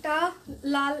ফুলটা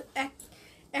লাল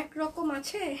একরকম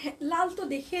আছে, লাল তো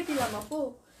দেখিয়ে দিলাম আপু,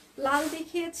 লাল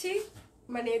দেখিয়েছি,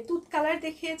 মানে দুধ কালার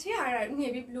দেখিয়েছি, আর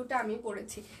নেভি ব্লুটা আমি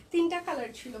পরেছি, 3টা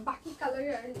কালার ছিল, বাকি কালার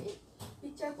আর নেই।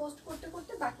 পিকচার পোস্ট করতে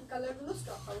করতে বাকি কালারগুলো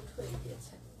স্টক আউট হয়ে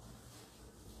গিয়েছে।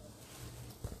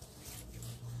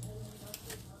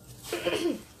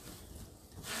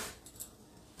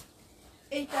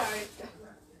 এইটা আরেকটা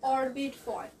অরবিট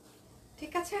ফয়েল,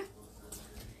 ঠিক আছে।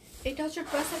 এটা হচ্ছে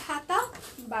ড্রেসের হাতা,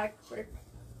 back part.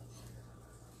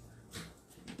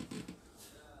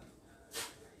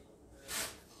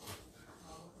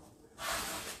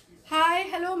 Hi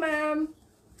hello ma'am,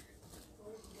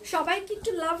 সবাইকে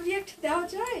একটু লাভ রিয়াক্ট দেওয়া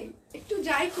যায়, একটু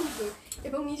যায় কিন্তু,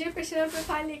 এবং নিজের পেশার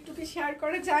প্রোফাইলে একটু কি শেয়ার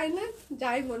করা যায় না?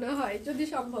 যায় মনে হয়, যদি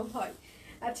সম্ভব হয়।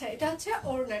 আচ্ছা, এটা হচ্ছে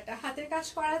ওড়নাটা, হাতের কাজ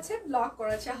করা আছে, ব্লক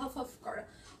করা আছে, হাফ হাফ করা।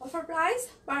 অফার প্রাইস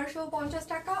 1250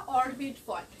 টাকা অরবিট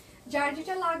ফয়েল। যার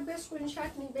যেটা লাগবে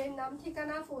স্ক্রিনশট নেবেন, নাম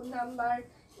ঠিকানা ফোন নাম্বার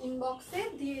ইনবক্সে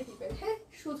দিয়ে দিবেন, হ্যাঁ।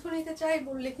 শুধু নিতে চাই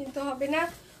বললে কিন্তু হবে না,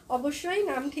 অবশ্যই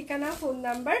নাম ঠিকানা ফোন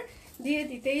নাম্বার দিয়ে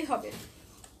দিতেই হবে।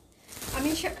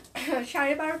 আমি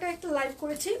 12:30 একটা লাইভ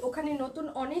করেছি, ওখানে নতুন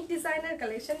অনেক ডিজাইনার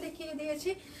কালেকশন দেখিয়ে দিয়েছি,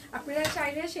 আপনারা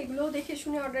চাইলে সেগুলোও দেখে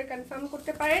শুনে অর্ডার কনফার্ম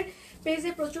করতে পারেন।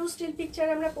 পেজে প্রচুর স্টিল পিকচার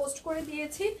আমরা পোস্ট করে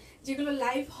দিয়েছি যেগুলো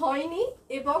লাইভ হয়নি,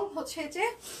 এবং হচ্ছে যে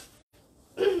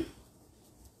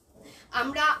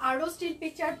আমরা আরো স্টিল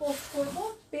পিকচার পোস্ট করব,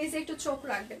 পেজে একটু চোখ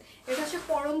রাখবেন। এটা হচ্ছে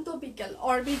পরন্ত বিকেল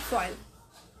অরবিট ফয়েল।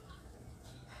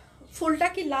 ফুলটা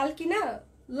কি লাল কিনা?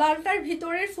 লালটার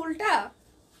ভিতরের ফুলটা,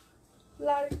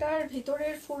 লালটার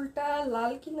ভিতরের ফুলটা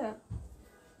লাল কিনা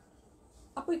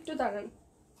আপু একটু দাঁড়ান,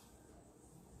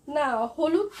 না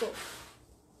হলুদ তো,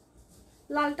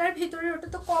 লালটার ভিতরে ওটা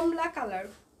তো কমলা কালার,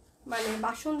 মানে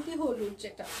বাসন্তী হলুদ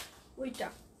যেটা, ওইটা।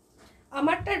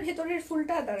 আমারটার ভেতরের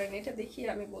ফুলটা দাঁড়ান, এটা দেখিয়ে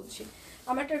আমি বলছি।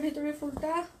 আমারটার ভেতরের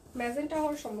ফুলটা ম্যাজেন্টা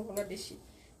হওয়ার সম্ভাবনা বেশি,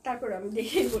 তারপর আমি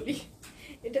দেখেই বলি,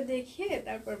 এটা দেখিয়ে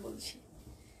তারপর বলছি।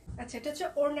 আচ্ছা, এটা হচ্ছে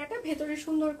ওড়নাটা, ভেতরে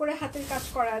সুন্দর করে হাতের কাজ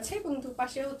করা আছে এবং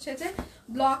দুপাশে হচ্ছে যে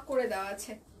ব্লক করে দেওয়া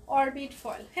আছে, অরবিট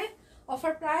ফয়েল, হ্যাঁ।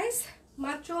 অফার প্রাইস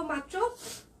মাত্র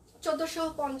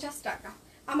 1450 টাকা।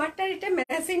 আমারটার এটা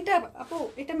ম্যাজেন্টা আপু,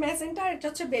 এটা ম্যাজেন্টা, আর এটা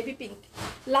হচ্ছে বেবি পিঙ্ক,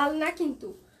 লাল না কিন্তু।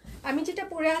 আমি যেটা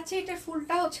পরে আছি এটার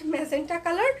ফুলটা হচ্ছে ম্যাজেন্টা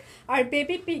কালার আর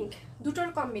বেবি পিঙ্ক, দুটোর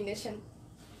কম্বিনেশন।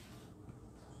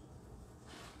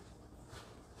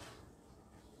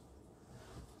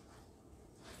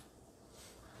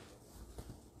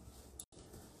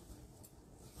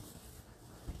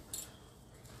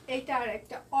 এইটা আর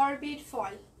একটা অরবিট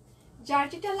ফয়েল। যার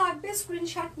যেটা লাগবে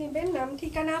স্ক্রিনশট নেবেন, নাম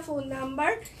ঠিকানা ফোন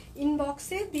নাম্বার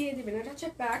ইনবক্সে দিয়ে দিবেন। এটা হচ্ছে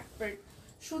ব্যাক পার্ট,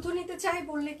 শুধু নিতে চাই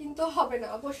বললে কিন্তু হবে না,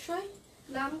 অবশ্যই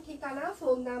নাম ঠিকানা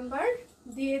ফোন নাম্বার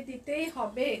দিয়ে দিতেই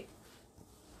হবে।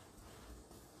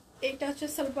 এটা হচ্ছে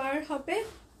সালোয়ার হবে,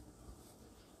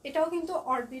 এটাও কিন্তু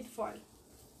অরবিট ফয়েল,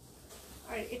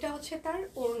 আর এটা হচ্ছে তার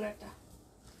ওড়নাটা।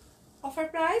 অফার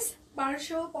প্রাইস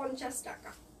 1250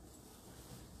 টাকা।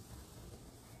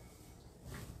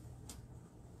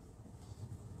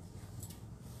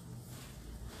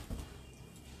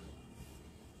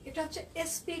 এটা হচ্ছে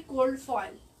এসপি গোল্ড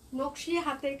ফয়েল, নকশি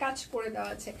হাতের কাজ করে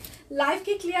দেওয়া আছে। লাইভ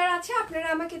কি ক্লিয়ার আছে? আপনারা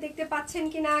আমাকে দেখতে পাচ্ছেন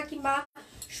কিনা কিংবা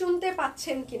শুনতে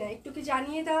পাচ্ছেন কিনা একটু কি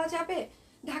জানিয়ে দেওয়া যাবে?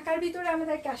 ঢাকার ভিতরে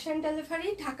আমাদের ক্যাশ অন ডেলিভারি,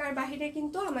 ঢাকার বাইরে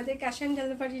কিন্তু আমাদের ক্যাশ অন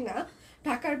ডেলিভারি না,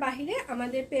 ঢাকার বাইরে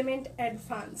আমাদের পেমেন্ট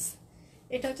অ্যাডভান্স।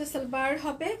 এটা হচ্ছে সালোয়ার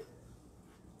হবে,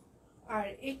 আর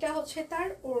এটা হচ্ছে তার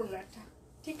ওড়নাটা,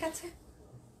 ঠিক আছে।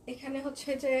 এখানে হচ্ছে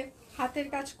যে হাতের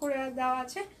কাজ করে দেওয়া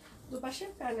আছে, দুপাশে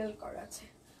প্যানেল করা আছে।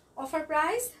 অফার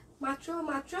প্রাইস মাত্র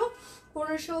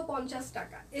 1550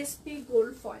 টাকা, এসপি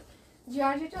গোল্ড ফয়েল।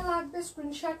 যার যেটা লাগবে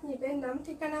স্ক্রিনশট নেবেন, নাম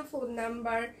ঠিকানা ফোন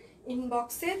নাম্বার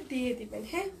ইনবক্সে দিয়ে দিবেন,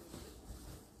 হ্যাঁ।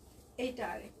 এইটা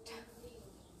আরেকটা,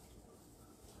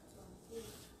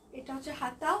 এটা হচ্ছে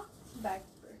হাতা, ব্যাক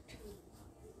পার্ট।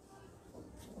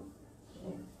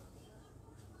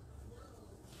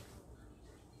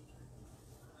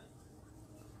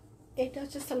 এটা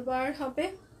হচ্ছে সালোয়ার হবে,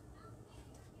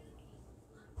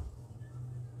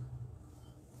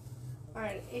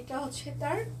 আর এটা হচ্ছে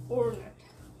তার ওড়নাটা,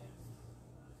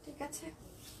 ঠিক আছে।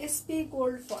 SP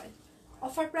gold foil.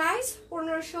 Offer price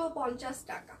 1550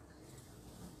 টাকা।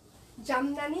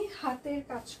 জামদানি হাতের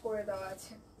কাজ করে দেওয়া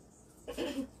আছে।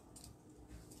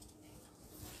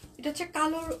 এটা হচ্ছে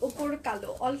কালোর ওপর কালো,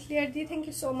 all clear the. Thank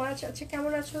you so much. আচ্ছা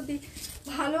কেমন আছো দি?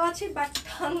 ভালো আছি, বাট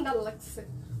ঠান্ডা লাগছে,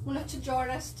 মনে হচ্ছে জ্বর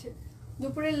আসছে।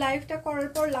 দুপুরে লাইভটা করার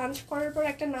পর, লাঞ্চ করার পর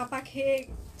একটা নাপা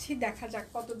খেয়েছি, দেখা যাক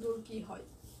কত দূর কি হয়।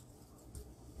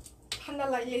 ঠান্ডা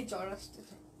লাগলেই জ্বর আসতে,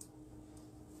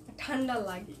 ঠান্ডা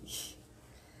লাগে।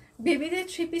 বেবিদের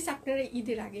 3 পিস আপনারা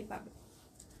ঈদের আগে পাবেন।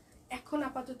 এখন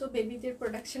আপাতত বেবিদের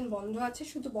প্রোডাকশন বন্ধ আছে,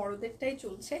 শুধু বড়দেরটাই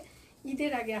চলছে।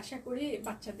 ঈদের আগে আশা করি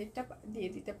বাচ্চাদেরটা দিয়ে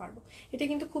দিতে পারবো। এটা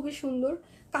কিন্তু খুবই সুন্দর,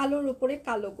 কালোর ওপরে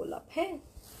কালো গোলাপ। হ্যাঁ,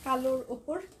 কালোর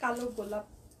ওপর কালো গোলাপ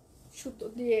সুতো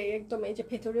দিয়ে একদম, এই যে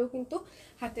ভেতরেও কিন্তু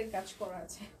হাতের কাজ করা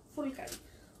আছে, ফুলকারি।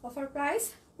 অফার প্রাইস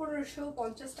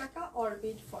 1550 টাকা,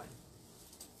 অরবিট ফয়েল।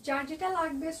 যার যেটা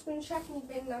লাগবে স্ক্রিনশট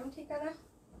নেবেন, নাম ঠিকানা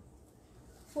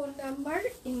ফোন নাম্বার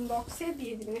ইনবক্সে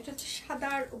দিয়ে দিবেন। এটা হচ্ছে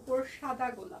সাদার উপর সাদা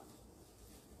গোলাপ,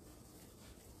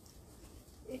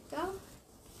 এটা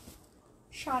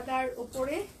সাদার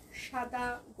উপরে সাদা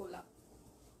গোলাপ।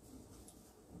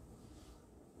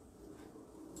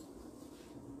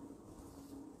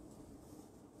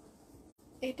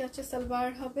 এটা হচ্ছে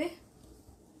সালোয়ার হবে,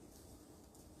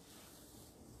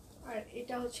 আর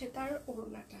এটা হচ্ছে তার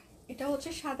ওড়নাটা। এটা হচ্ছে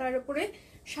সাদার উপরে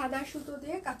সাদা সুতো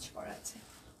দিয়ে কাজ করা আছে।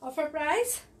 অফার প্রাইস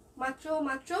মাত্র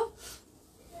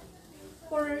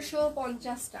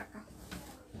 1550 টাকা।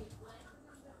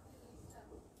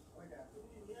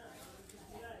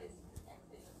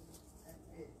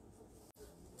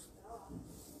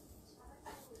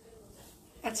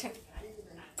 আচ্ছা,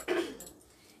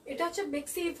 এটা হচ্ছে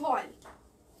বেক্সি ফয়েল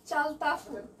চালতা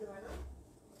ফুল,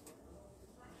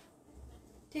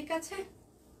 ঠিক আছে?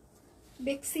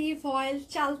 বেক্সি ফয়েল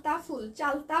চালতা ফুল,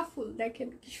 চালতা ফুল দেখেন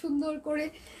কি সুন্দর করে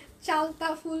চালতা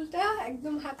ফুলটা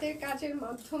একদম হাতের কাজের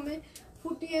মাধ্যমে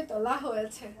ফুটিয়ে তোলা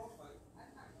হয়েছে।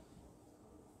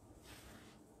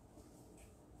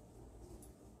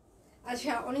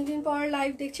 আচ্ছা, অনেকদিন পর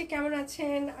লাইভ দেখছি, কেমন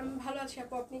আছেন? আমি ভালো আছি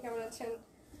আপু, আপনি কেমন আছেন?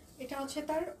 এটা হচ্ছে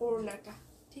তার ওড়নাটা,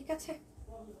 ঠিক আছে?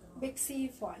 বেক্সি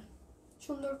ফয়েল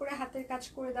সুন্দর করে হাতের কাজ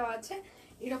করে দেওয়া আছে,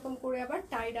 এরকম করে আবার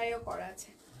টাই ডাইও করা আছে।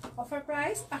 অফার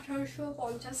প্রাইস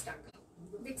 1850 টাকা।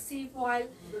 বেক্সি ফয়েল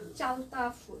চালতা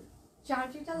ফুল। যার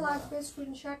যেটা লাগবে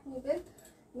স্ক্রিনশট নেবেন,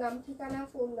 নাম ঠিকানা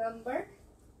ফোন নাম্বার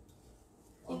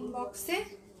ইনবক্সে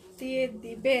দিয়ে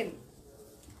দিবেন।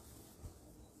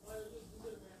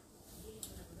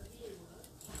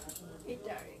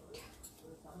 এটা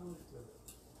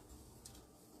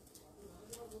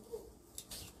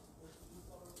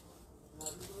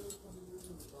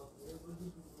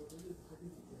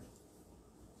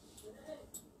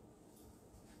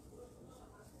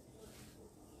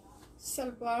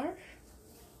সালোয়ার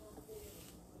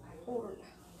ওড়না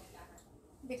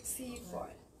বেক্সি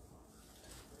ফয়েল।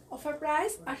 অফার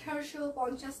প্রাইস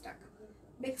 1850 টাকা।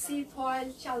 বেক্সি ফয়েল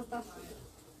চালতা ফুল।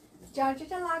 যার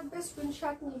যেটা লাগবে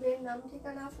স্ক্রিনশট নেবেন, নাম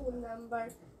ঠিকানা ফোন নাম্বার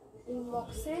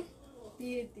ইনবক্সে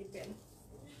দিয়ে দিবেন।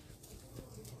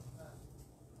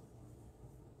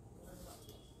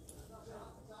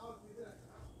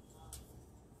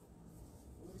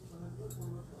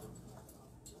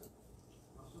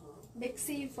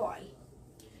 বেক্সি ফয়েল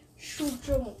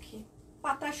সূর্যমুখী,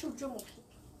 পাতা সূর্যমুখী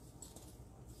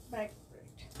ব্যাক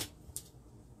প্রিন্ট।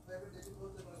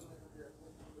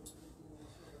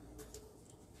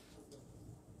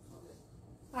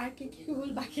 আর কি কি ফুল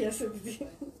বাকি আছে দিদি?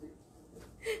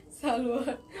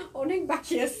 সালোয়ার অনেক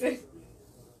বাকি আছে।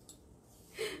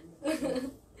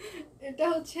 এটা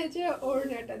হচ্ছে যে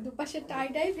ওড়নাটা, দুপাশে টাই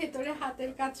ডাই, ভেতরে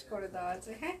হাতের কাজ করে দেওয়া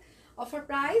আছে। হ্যাঁ, অফার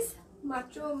প্রাইস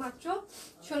মাত্র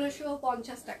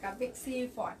 1650 টাকা। বেক্সি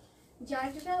ফয়েল। যার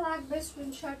যেটা লাগবে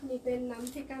স্ক্রিনশট নেবেন, নাম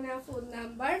ঠিকানা ফোন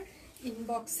নাম্বার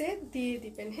ইনবক্সে দিয়ে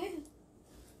দিবেন। হ্যাঁ,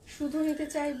 শুধু নিতে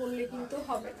চাই বললে কিন্তু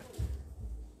হবে না।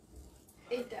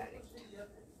 এইটা আরেকটা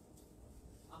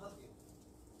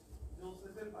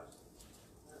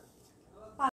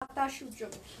পাতা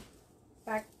সূর্যমুখী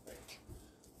ব্যাক প্রিন্ট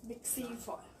বেক্সি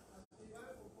ফয়েল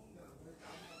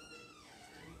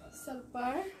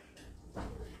সালোয়ার।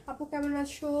 আপু কেমন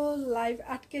আছো? লাইভ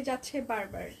আটকে যাচ্ছে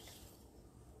বারবার।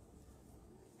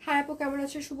 হ্যাঁ আপু কেমন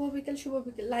আছো? শুভ বিকেল, শুভ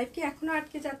বিকেল। লাইভ কি এখনো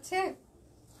আটকে যাচ্ছে?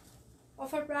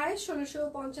 অফার প্রাইস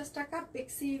 1650 টাকা।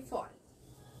 বেক্সি ফয়েল।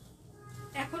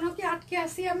 এখনো কি আটকে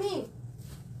আছি আমি?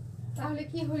 তাহলে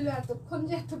কি হইলো, এতক্ষণ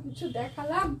যে এত কিছু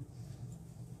দেখালাম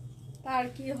তার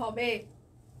কি হবে?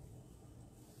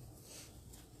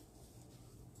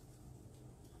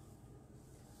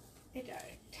 এটা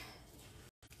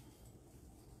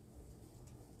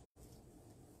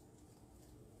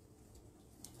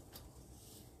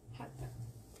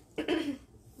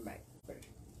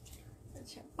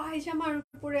আচ্ছা, পায়জামার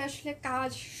উপরে আসলে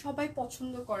কাজ সবাই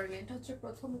পছন্দ করে না, এটা হচ্ছে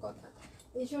প্রথম কথা,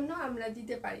 এই জন্য আমরা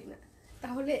দিতে পারি না।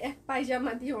 তাহলে এক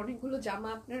পায়জামা দিয়ে অনেকগুলো জামা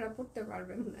আপনারা পরতে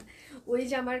পারবেন না। ওই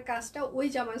জামার কাজটা ওই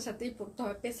জামার সাথেই পরতে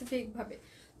হবে স্পেসিফিক ভাবে,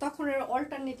 তখন আর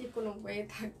অল্টারনেটিভ কোনো ওয়ে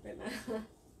থাকবে না।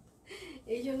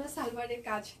 এই জন্য সালোয়ারের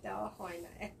কাজ দেওয়া হয়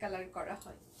না, এক কালার করা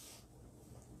হয়।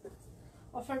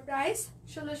 অফার প্রাইস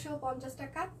 1650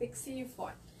 টাকা, পিক্সি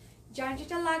ফল। যার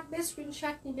যেটা লাগবে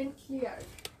স্ক্রিনশট নেবেন ক্লিয়ার।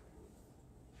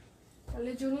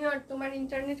 তাহলে জুনিয়র তোমার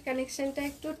ইন্টারনেট কানেকশনটা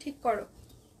একটু ঠিক করো।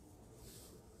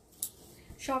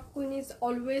 Shop queen is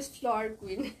always floor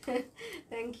queen.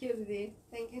 Thank you Didi,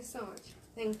 thank you so much,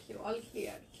 thank you, all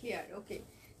clear, okay,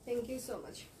 thank you so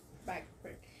much. Back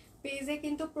পেজে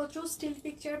কিন্তু প্রচুর স্টিল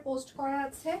পিকচার পোস্ট করা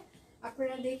আছে,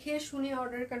 আপনারা দেখে শুনে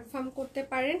অর্ডার কনফার্ম করতে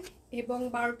পারেন। এবং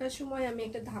 12টার সময় আমি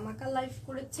একটা ধামাকা লাইভ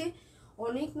করেছি,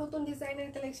 অনেক নতুন ডিজাইনের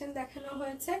কালেকশন দেখানো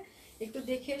হয়েছে, একটু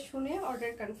দেখে শুনে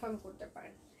অর্ডার কনফার্ম করতে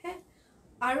পারেন। হ্যাঁ,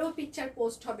 আরও পিকচার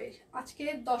পোস্ট হবে আজকে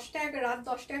রাত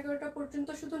 10টা-11টা পর্যন্ত,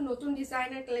 শুধু নতুন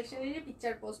ডিজাইনার কালেকশনেরই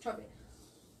পিকচার পোস্ট হবে।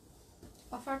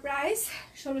 অফার প্রাইস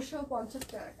 1650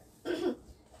 টাকা।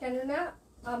 কেননা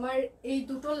আমার এই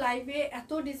দুটো লাইভে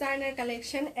এত ডিজাইনার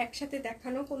কালেকশন একসাথে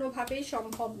দেখানো কোনোভাবেই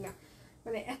সম্ভব না,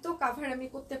 মানে এত কাভার আমি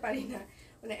করতে পারি না,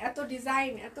 মানে এত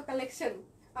ডিজাইন এত কালেকশন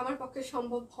আমার পক্ষে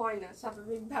সম্ভব হয় না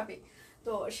স্বাভাবিকভাবে।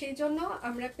 তো সেই জন্য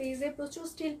আমরা পেজে প্রচুর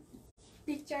স্টিল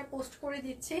পিকচার পোস্ট করে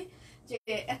দিচ্ছি, যে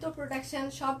এত প্রোডাকশন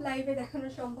সব লাইভে দেখানো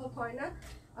সম্ভব হয় না,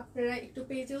 আপনারা একটু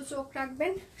পেজেও চোখ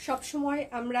রাখবেন। সব সময়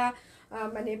আমরা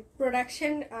মানে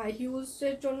প্রোডাকশন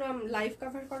হিউজের জন্য লাইভ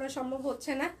কভার করা সম্ভব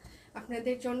হচ্ছে না,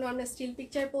 আপনাদের জন্য আমরা স্টিল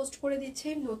পিকচার পোস্ট করে দিচ্ছি।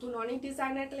 নতুন অনেক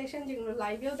ডিজাইনার কালেকশন যেগুলো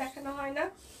লাইভেও দেখানো হয় না,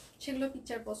 সেগুলো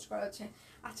পিকচার পোস্ট করা হচ্ছে।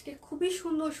 আজকে খুবই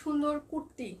সুন্দর সুন্দর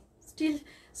কুর্তি,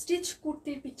 স্টিচ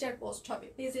কুর্তির পিকচার পোস্ট হবে,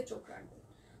 পেজে চোখ রাখবেন।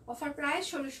 অফার প্রাইস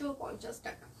 1650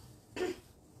 টাকা।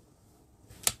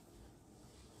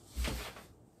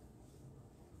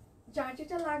 যার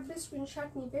যেটা লাগবে স্ক্রিনশট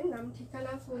নেবেন, নাম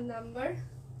ঠিকানা ফোন নাম্বার।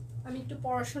 আমি একটু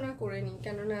পড়াশোনা করে নিই,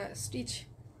 কেননা স্টিচ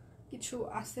কিছু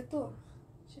আছে তো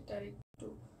সেটার একটু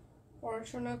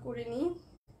পড়াশোনা করে নিই,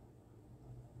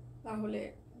 তাহলে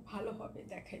ভালো হবে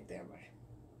দেখাইতে। আমার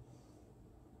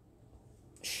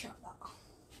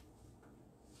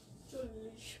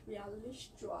 40, 42,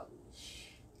 44,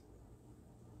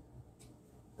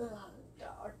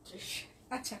 38।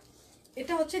 আচ্ছা,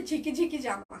 এটা হচ্ছে ঝিকি ঝিকি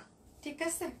জামা, ঠিক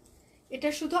আছে? এটা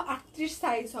শুধু 38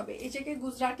 সাইজ হবে। এই জায়গায়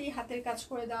গুজরাটি হাতের কাজ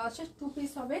করে দেওয়া আছে, 2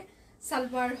 পিস হবে,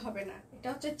 সালোয়ার হবে না। এটা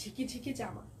হচ্ছে ঝিকি ঝিকি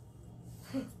জামা,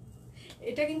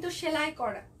 এটা কিন্তু সেলাই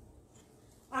করা।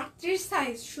 38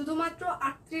 সাইজ, শুধুমাত্র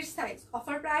 38 সাইজ।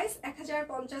 অফার প্রাইস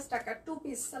 1050 টাকা, 2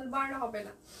 পিস, সালোয়ার হবে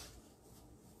না,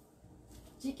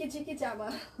 ঝিকি ঝিকি জামা।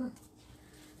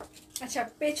 আচ্ছা,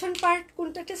 পেছন পার্ট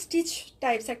কোনটা? একটা স্টিচ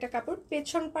টাইপস একটা কাপড়,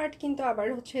 পেছন পার্ট কিন্তু আবার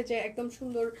হচ্ছে যে একদম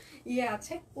সুন্দর ইয়ে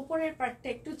আছে, উপরের পার্টটা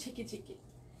একটু ঝিকি ঝিকি।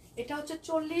 এটা হচ্ছে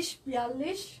 40,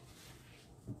 42।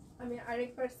 আমি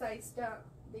আরেকবার সাইজটা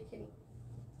দেখে নিই।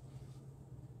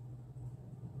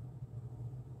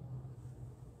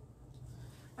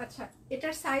 আচ্ছা,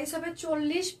 এটার সাইজ হবে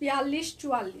 40, 42,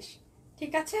 44,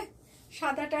 ঠিক আছে?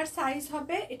 সাদাটার সাইজ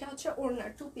হবে, এটা হচ্ছে ওড়না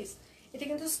 2 পিস, এটা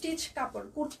কিন্তু স্টিচ কাপড়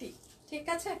কুর্তি, ঠিক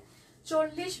আছে?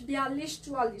 40, 42,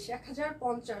 44,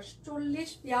 1050, 40,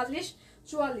 42,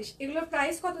 44। এগুলোর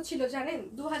প্রাইস কত ছিল জানেন?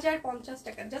 2050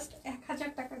 টাকা, জাস্ট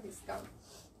 1000 টাকা ডিসকাউন্ট।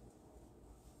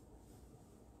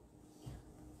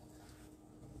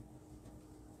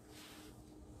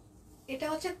 এটা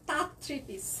হচ্ছে তাঁত 3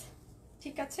 পিস,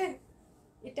 ঠিক আছে?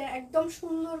 এটা একদম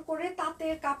সুন্দর করে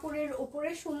তাঁতের কাপড়ের উপরে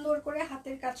সুন্দর করে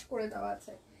হাতের কাজ করে দেওয়া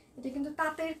আছে, এটা কিন্তু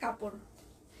তাঁতের কাপড়।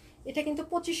 এটা কিন্তু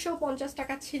 2550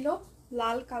 টাকা ছিল,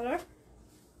 লাল কালার।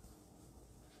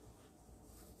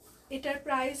 এটার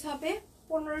প্রাইস হবে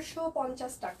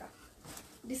 1550 টাকা,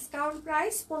 ডিসকাউন্ট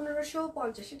প্রাইস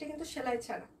 1550। এটা কিন্তু সেলাই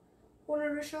ছাড়া,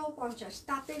 1550,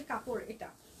 তাঁতের কাপড়। এটা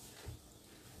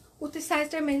কুর্তির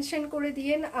সাইজটা মেনশন করে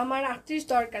দিয়েন, আমার 38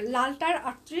 দরকার, লালটার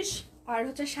 38, আর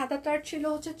হচ্ছে সাদাটার ছিল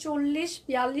হচ্ছে 40,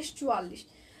 42, 44।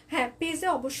 হ্যাঁ, পেজে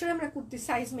অবশ্যই আমরা কুর্তির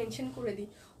সাইজ মেনশন করে দিই,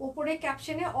 ওপরে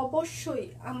ক্যাপশনে অবশ্যই।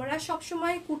 আমরা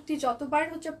সবসময় কুর্তি যতবার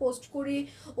হচ্ছে পোস্ট করি,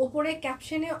 ওপরে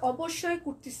ক্যাপশনে অবশ্যই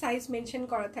কুর্তির সাইজ মেনশন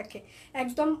করা থাকে,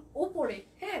 একদম ওপরে।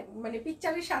 হ্যাঁ, মানে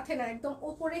পিকচারের সাথে না, একদম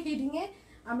ওপরে হিডিংয়ে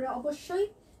আমরা অবশ্যই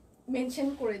মেনশন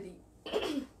করে দিই।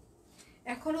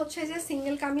 এখন হচ্ছে যে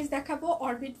সিঙ্গেল কামিজ দেখাবো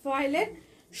অরবিট ফয়েলের,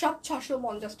 সব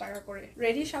 650 টাকা করে।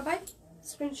 রেডি সবাই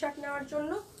স্ক্রিনশট নেওয়ার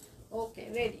জন্য? ওকে,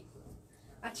 রেডি।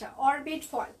 আচ্ছা, orbit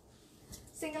foil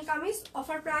single kameez,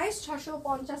 offer price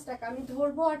 650 টাকা। আমি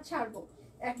ধরবো আর ছাড়বো,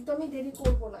 একদমই দেরি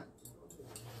করব না,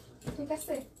 ঠিক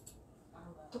আছে?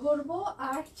 ধরবো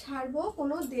আর ছাড়বো,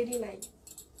 কোনো দেরি নাই,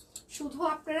 শুধু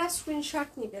আপনারা স্ক্রিনশট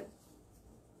নেবেন।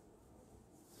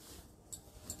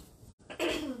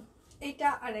 এটা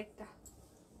আরেকটা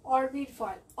অরবিট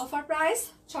ফয়েল, অফার প্রাইস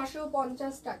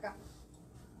 650 টাকা।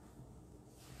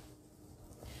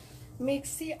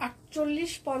 মেক্সি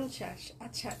 4850।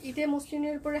 আচ্ছা, ঈদে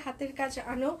মসলিনের উপরে হাতের কাজ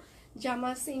আনো,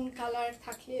 জামা সিন কালার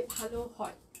থাকলে ভালো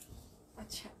হয়।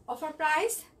 আচ্ছা, অফার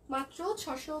প্রাইস মাত্র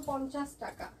 650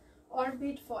 টাকা,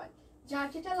 অরবিট ফয়েল। যার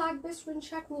যেটা লাগবে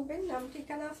স্ক্রিনশট নেবেন, নাম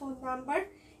ঠিকানা ফোন নাম্বার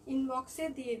ইনবক্সে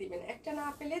দিয়ে দিবেন। একটা না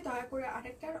পেলে দয়া করে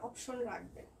আরেকটার অপশন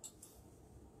রাখবেন।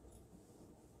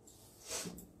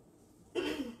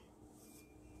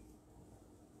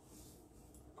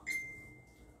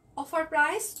 অফার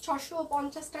প্রাইস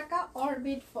 650 টাকা,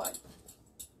 orbit foil.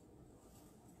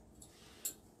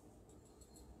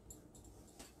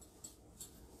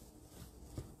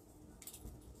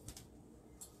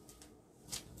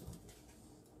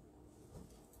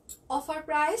 Offer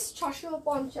price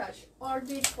 650,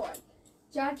 orbit foil.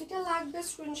 যার যেটা লাগবে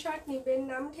স্ক্রিনশট নেবেন,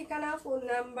 নাম ঠিকানা ফোন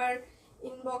নাম্বার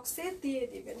ইনবক্সে দিয়ে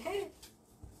দিবেন। হ্যাঁ,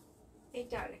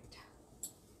 এটা আরেকটা।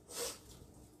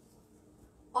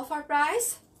 অফার প্রাইস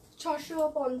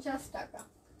 650 টাকা,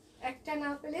 একটা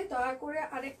না পেলে দয়া করে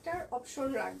আরেকটার অপশন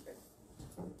রাখবেন।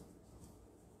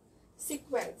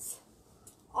 সিকোয়েন্স,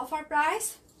 অফার প্রাইস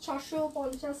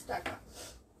 650 টাকা।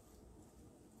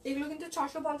 এগুলো কিন্তু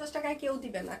 650 টাকায় কেউ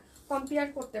দিবে না, কম্পেয়ার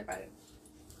করতে পারেন।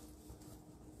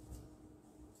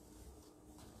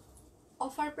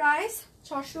 Offer price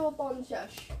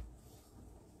 650।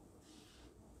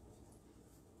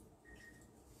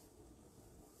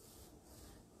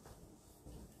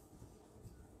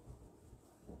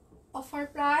 অফার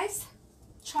প্রাইস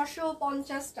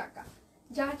 650 টাকা।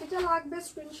 যার যেটা লাগবে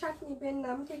স্ক্রিনশট নেবেন,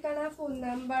 নাম ঠিকানা ফোন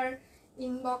নাম্বার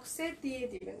ইনবক্সে দিয়ে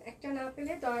দিবেন। একটা না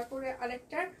পেলে দয়া করে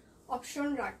আরেকটার অপশন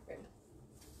রাখবেন।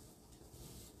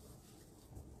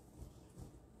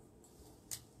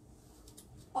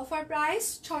 Offer price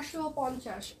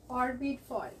 650, orbit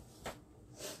foil.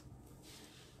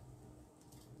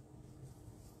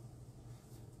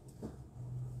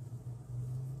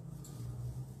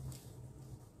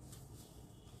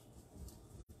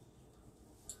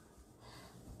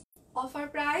 Offer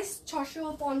price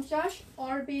 650,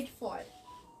 orbit foil.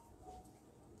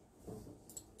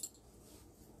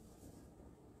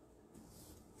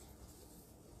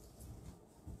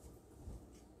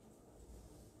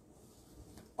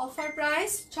 Offer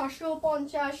price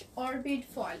 650, orbit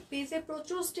foil. পেজে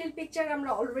প্রচুর স্টিল পিকচার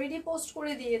আমরা অলরেডি পোস্ট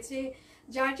করে দিয়েছি,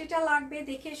 যার যেটা লাগবে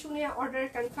দেখে শুনে অর্ডার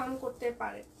কনফার্ম করতে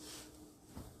পারেন।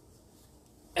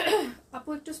 আপু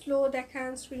একটু স্লো দেখান,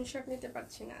 স্ক্রিনশট নিতে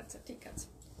পারছি না। আচ্ছা ঠিক আছে।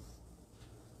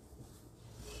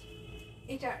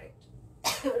 এটা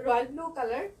রয়্যাল ব্লু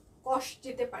কালার, কস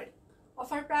যেতে পারে।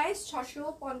 অফার প্রাইস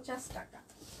 650 টাকা।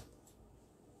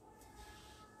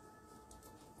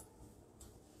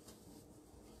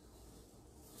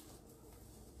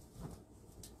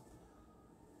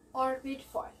 Orbit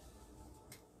foil,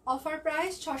 offer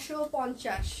price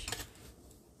 650।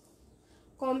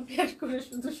 Compare করে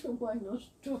শুধু সময়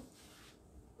নষ্ট।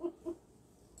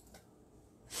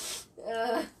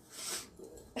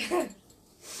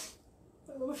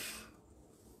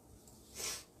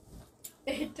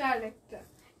 এটা আরেকটা,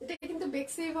 এটা কিন্তু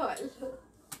বেক্সি ফয়েল।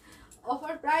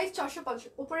 Offer price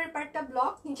 650। উপরের পার্টটা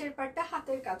ব্লক, নিচের পার্টটা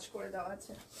হাতের কাজ করে দেওয়া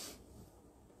আছে।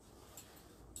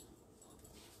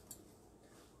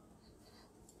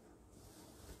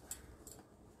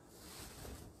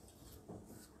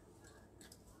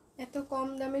 এত কম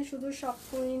দামে শুধু সব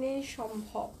কিনেই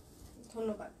সম্ভব।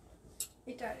 ধন্যবাদ।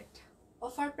 এটা আরেকটা,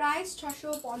 অফার প্রাইস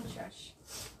 650।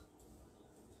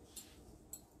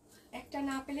 একটা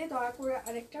না পেলে দয়া করে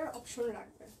আরেকটার অপশন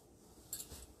রাখবেন।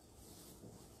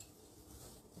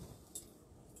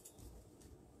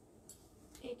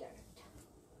 এটা আরেকটা,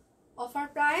 অফার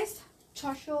প্রাইস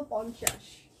 650।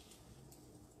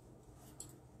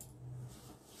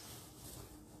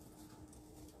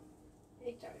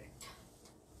 এটা আরেকটা,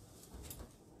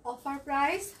 অফার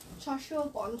প্রাইস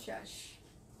 650।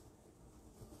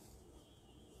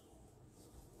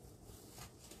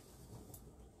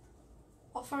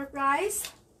 Offer price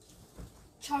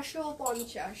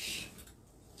 650।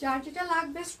 যার যেটা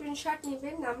লাগবে স্ক্রিনশট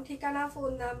নেবেন, নাম ঠিকানা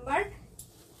ফোন নাম্বার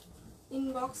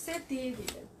ইনবক্সে দিয়ে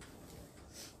দিবেন।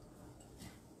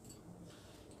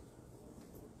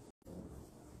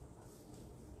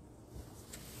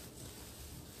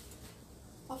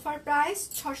 Offer price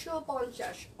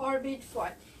 650, orbit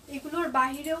foil. এগুলোর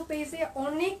বাহিরেও পেজে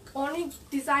অনেক অনেক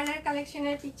ডিজাইনার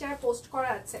কালেকশনের পিকচার পোস্ট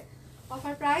করা আছে।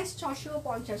 Offer price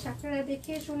 650। আপনারা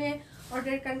দেখে শুনে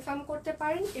অর্ডার কনফার্ম করতে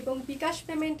পারেন এবং বিকাশ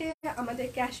পেমেন্টে আমাদের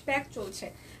ক্যাশব্যাক চলছে,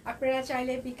 আপনারা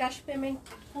চাইলে বিকাশ পেমেন্ট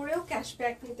করেও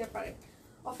ক্যাশব্যাক নিতে পারেন।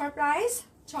 Offer price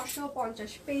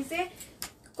 650। পেজে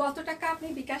কত টাকা আপনি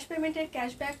বিকাশ পেমেন্টের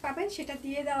ক্যাশব্যাক পাবেন সেটা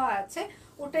দিয়ে দেওয়া আছে,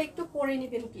 ওটা একটু পড়ে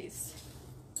নেবেন প্লিজ।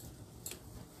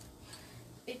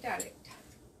 এটা আরেকটা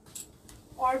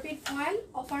অরবিট ফয়েল,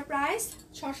 অফার প্রাইস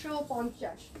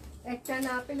 650। একটা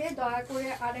না পেলে দয়া করে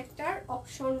আরেকটার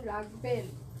অপশন রাখবেন,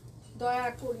 দয়া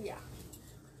করিয়া।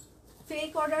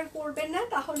 ফেক অর্ডার করবেন না,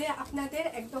 তাহলে আপনাদের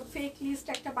একদম ফেক লিস্ট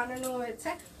একটা বানানো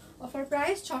হয়েছে। Offer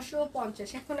price 650।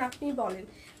 এখন আপনি বলেন,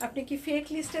 আপনি কি ফেক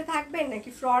লিস্টে থাকবেন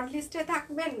নাকি ফ্রড লিস্টে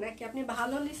থাকবেন নাকি আপনি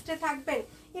ভালো লিস্টে থাকবেন,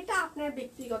 এটা আপনার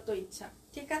ব্যক্তিগত ইচ্ছা,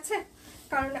 ঠিক আছে?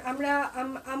 কারণ আমরা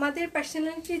আমাদের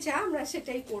পার্সোনালিটি যা আমরা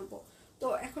সেটাই করব। তো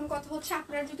এখন কথা হচ্ছে,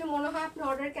 আপনার যদি মনে হয় আপনি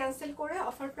অর্ডার ক্যান্সেল করে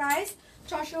অফার প্রাইস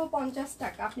 650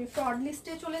 টাকা আপনি ফ্রড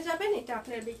লিস্টে চলে যাবেন, এটা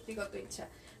আপনার ব্যক্তিগত ইচ্ছা,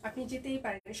 আপনি যেতেই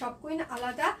পারেন। সব কুইন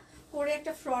আলাদা করে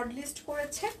একটা ফ্রড লিস্ট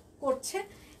করছে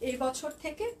এই বছর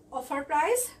থেকে। অফার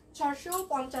প্রাইস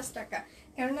 650 টাকা।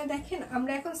 কেননা দেখেন,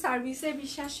 আমরা এখন সার্ভিসে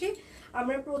বিশ্বাসী,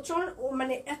 আমরা প্রচুর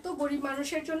মানে এত গরিব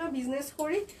মানুষের জন্য বিজনেস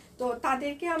করি, তো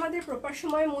তাদেরকে আমাদের প্রপার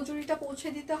সময়ে মজুরিটা পৌঁছে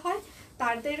দিতে হয়,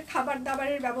 তাদের খাবার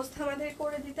দাবারের ব্যবস্থা আমাদের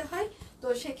করে দিতে হয়। তো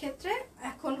সেক্ষেত্রে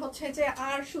এখন হচ্ছে যে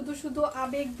আর শুধু শুধু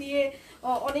আবেগ দিয়ে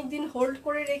অনেক দিন হোল্ড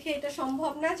করে রেখে এটা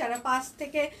সম্ভব না। যারা 5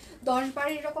 থেকে 10 বার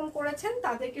এরকম করেছেন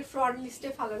তাদেরকে ফ্রড লিস্টে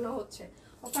ফালানো হচ্ছে।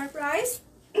 অফার প্রাইস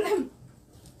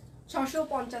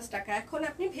 650 টাকা। এখন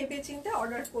আপনি ভেবে চিন্তে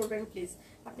অর্ডার করবেন প্লিজ।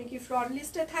 আপনি কি ফ্রড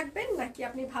লিস্টে থাকবেন নাকি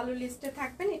আপনি ভালো লিস্টে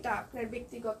থাকবেন, এটা আপনার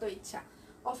ব্যক্তিগত ইচ্ছা।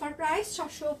 অফার প্রাইস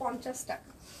 650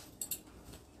 টাকা।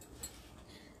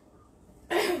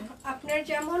 আপনার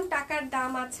যেমন টাকার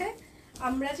দাম আছে,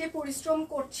 আমরা যে পরিশ্রম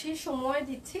করছি, সময়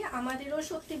দিচ্ছি, আমাদেরও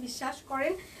সত্যি বিশ্বাস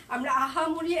করেন আমরা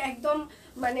আহামরি একদম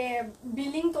মানে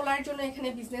বিলিং তোলার জন্য এখানে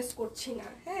বিজনেস করছি না।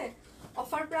 হ্যাঁ,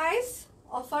 অফার প্রাইস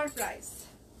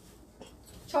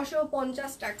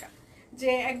 650 টাকা।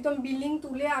 যে একদম বিলিং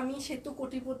তুলে আমি সেতু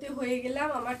কোটিপতি হয়ে গেলাম,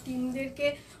 আমার টিমদেরকে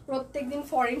প্রত্যেকদিন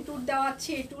ফরেন ট্যুর দেওয়াচ্ছি,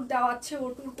 এই ট্যুর দেওয়াচ্ছে, ও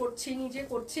ট্যুর করছি, নিজে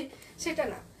করছি, সেটা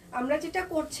না। আমরা যেটা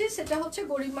করছি সেটা হচ্ছে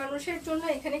গরিব মানুষের জন্য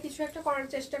এখানে কিছু একটা করার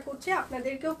চেষ্টা করছি,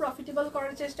 আপনাদেরকেও প্রফিটেবল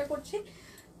করার চেষ্টা করছি।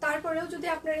 তারপরেও যদি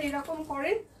আপনারা এরকম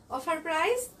করেন, অফার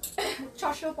প্রাইস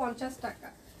 650 টাকা,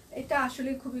 এটা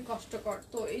আসলে খুবই কষ্টকর।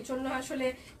 তো এই জন্য আসলে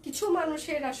কিছু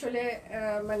মানুষের আসলে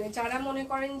মানে যারা মনে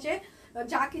করেন যে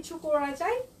যা কিছু করা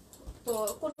যায় তো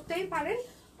করতেই পারেন,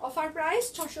 অফার প্রাইস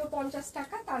 650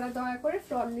 টাকা, তারা দয়া করে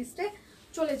ফ্রড লিস্টে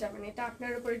চলে যাবেন। এটা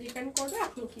আপনার উপরে ডিপেন্ড করবে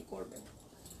আপনি কি করবেন।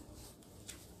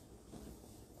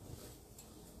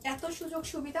 এত সুযোগ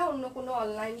সুবিধা অন্য কোনো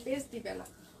অনলাইন পেজ দিবে না।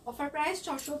 অফার প্রাইস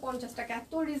 650 টাকা,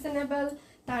 এত রিজনেবল।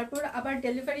 তারপর আবার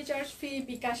ডেলিভারি চার্জ ফ্রি,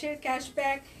 বিকাশের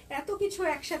ক্যাশব্যাক, এত কিছু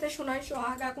একসাথে শোনায়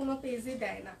সোহাগা কোনো পেজে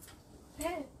দেয় না।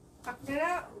 হ্যাঁ, আপনারা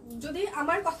যদি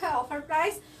আমার কথা, অফার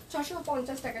প্রাইস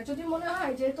 650 টাকা। যদি মনে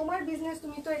হয় যে তোমার বিজনেস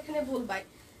তুমি তো এখানে বলবাই,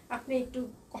 আপনি একটু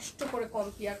কষ্ট করে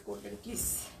কম্পেয়ার করবেন প্লিজ।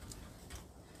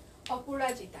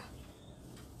 অপরাজিতা,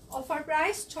 অফার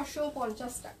প্রাইস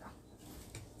 650 টাকা।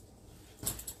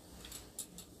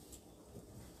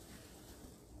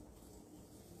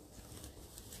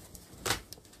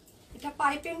 এটা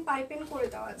পাইপেন করে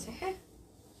দেওয়া আছে। হ্যাঁ,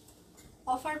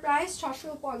 অফার প্রাইস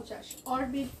 650।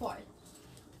 অরবিট ফয়েল,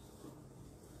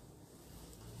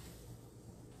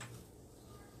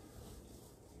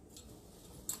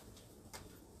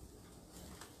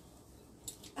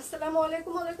 আসসালামু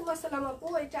আলাইকুম। ওয়ালাইকুম আসসালাম আপু,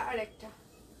 এটা আরেকটা।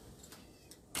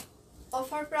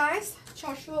 Offer price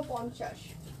 650।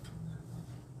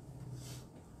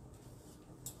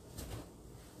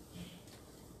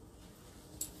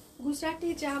 গুজরাটি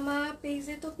জামা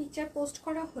পেজে তো পিকচার পোস্ট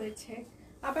করা হয়েছে,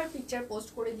 আবার পিকচার পোস্ট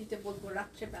করে দিতে বলবো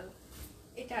রাত্রেবেলা।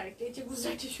 এটা আরেকটা, এই যে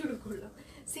গুজরাটি শুরু করলাম।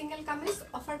 Single kameez,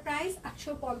 offer price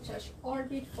 850।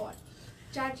 Orbit ফল,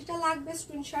 যার যেটা লাগবে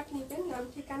স্ক্রিনশট নেবেন, নাম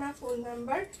ঠিকানা ফোন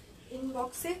নাম্বার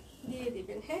ইনবক্সে দিয়ে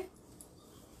দিবেন। হ্যাঁ,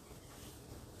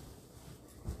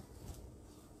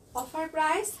 অফার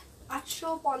প্রাইস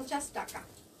 850 টাকা।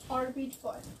 অরবিট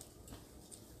ফল,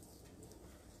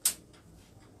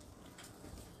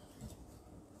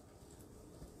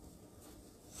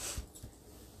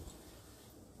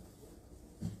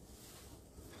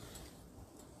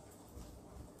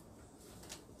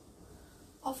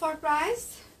 অফার প্রাইস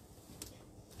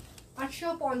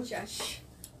 850।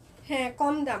 হ্যাঁ,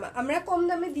 কম দাম, আমরা কম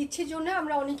দামে দিচ্ছি জন্য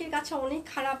আমরা অনেকের কাছে অনেক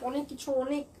খারাপ, অনেক কিছু,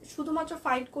 অনেক শুধুমাত্র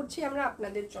ফাইট করছি আমরা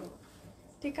আপনাদের জন্য,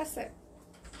 ঠিক আছে?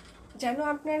 যেন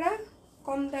আপনারা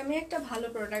কম দামে একটা ভালো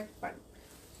প্রোডাক্ট পান।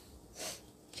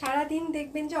 সারাদিন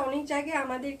দেখবেন যে অনেক জায়গায়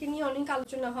আমাদেরকে নিয়ে অনেক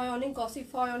আলোচনা হয়, অনেক গসিপ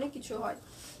হয়, অনেক কিছু হয়,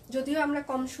 যদিও আমরা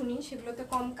কম শুনি, সেগুলোতে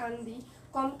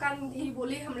কম কান দিই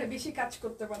বলেই আমরা বেশি কাজ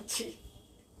করতে পারছি।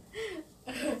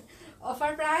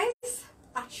 অফার প্রাইস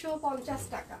 850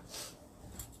 টাকা।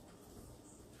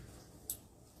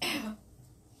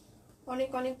 অনেক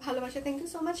অনেক ভালোবাসা, থ্যাংক ইউ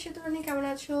সো মাচ। সেতুরানি কেমন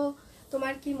আছো?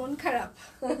 তোমার কি মন খারাপ?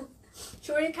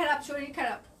 শরীর খারাপ, শরীর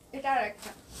খারাপ। এটা আর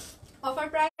একটা অফার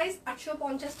প্রাইস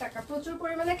 850 টাকা। প্রচুর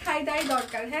পরিমাণে খাই দাই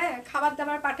দরকার, হ্যাঁ খাবার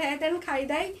দাবার পাঠায় দেন,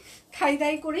 খাই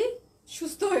দাই করি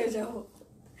সুস্থ হয়ে যাবো।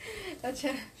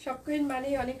 আচ্ছা, সব কুইন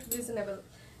মানেই অনেক রিজনেবল।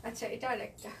 আচ্ছা, এটা আর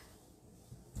একটা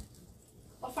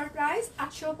অফার প্রাইস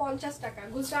 850 টাকা,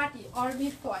 গুজরাটি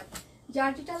অরবিট ফয়েল।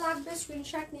 যার যেটা লাগবে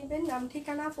স্ক্রিনশট নেবেন, নাম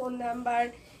ঠিকানা ফোন নাম্বার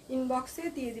ইনবক্সে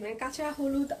দিয়ে দিবেন। কাঁচা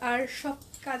হলুদ আর সব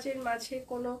কাজের মাঝে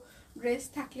কোনো ড্রেস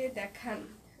থাকলে দেখান।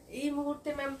 এই মুহূর্তে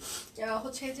ম্যাম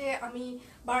হচ্ছে যে আমি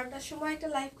 12টার সময় একটা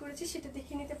লাইভ করেছি, সেটা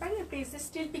দেখে নিতে পারেন। পেজে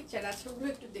স্টিল পিকচার আছে, ওগুলো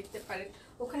একটু দেখতে পারেন।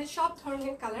 ওখানে সব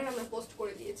ধরনের কালার আমরা পোস্ট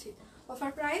করে দিয়েছি।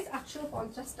 অফার প্রাইস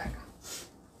 850 টাকা।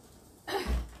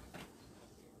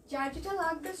 যার যেটা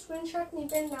লাগবে স্ক্রিনশট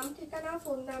নেবেন, নাম ঠিকানা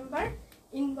ফোন নাম্বার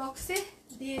ইনবক্সে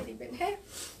দিয়ে দিবেন। হ্যাঁ,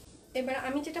 এবার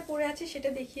আমি যেটা পরে আছি সেটা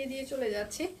দেখিয়ে দিয়ে চলে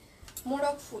যাচ্ছি।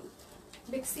 মোরগ ফুল,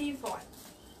 বেক্সি ফয়েল,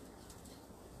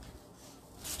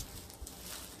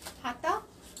 হাতা,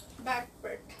 ব্যাক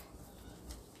পার্ট।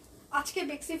 আজকে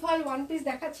বেক্সি ফয়েল ওয়ান পিস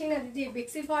দেখাচ্ছি না দিদি,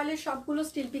 বেক্সি ফয়েলের সবগুলো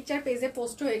স্টিল পিকচার পেজে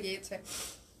পোস্ট হয়ে গিয়েছে।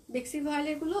 বেক্সি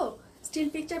ফয়েলের গুলো স্টিল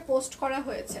পিকচার পোস্ট করা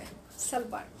হয়েছে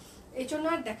সালবার, এই জন্য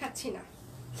আর দেখাচ্ছি না।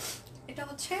 এটা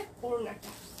হচ্ছে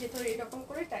ওড়নাটা, ভেতরে এরকম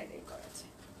করে টাই ডাই করা আছে।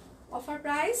 অফার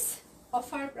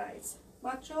প্রাইস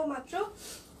মাত্র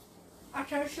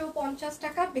 1850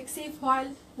 টাকা। বেক্সি ফয়েল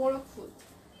মোরগ ফুল।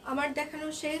 আমার দেখানো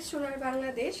শেষ। সোনার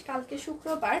বাংলাদেশ কালকে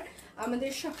শুক্রবার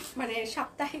আমাদের মানে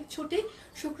সাপ্তাহিক ছুটি।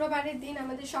 শুক্রবারের দিন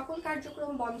আমাদের সকল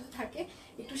কার্যক্রম বন্ধ থাকে,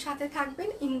 একটু সাথে থাকবেন।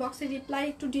 ইনবক্সে রিপ্লাই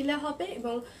একটু ডিলে হবে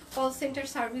এবং কল সেন্টার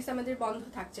সার্ভিস আমাদের বন্ধ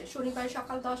থাকছে। শনিবার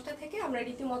সকাল 10টা থেকে আমরা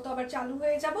রীতিমতো আবার চালু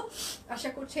হয়ে যাব। আশা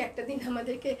করছি একটা দিন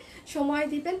আমাদেরকে সময়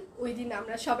দিবেন, ওই দিন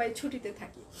আমরা সবাই ছুটিতে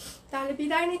থাকি। তাহলে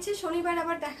বিদায় নিচ্ছি, শনিবার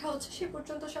আবার দেখা হচ্ছে। সে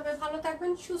পর্যন্ত সবাই ভালো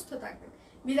থাকবেন, সুস্থ থাকবেন।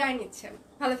 বিদায় নিচ্ছেন,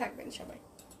 ভালো থাকবেন সবাই।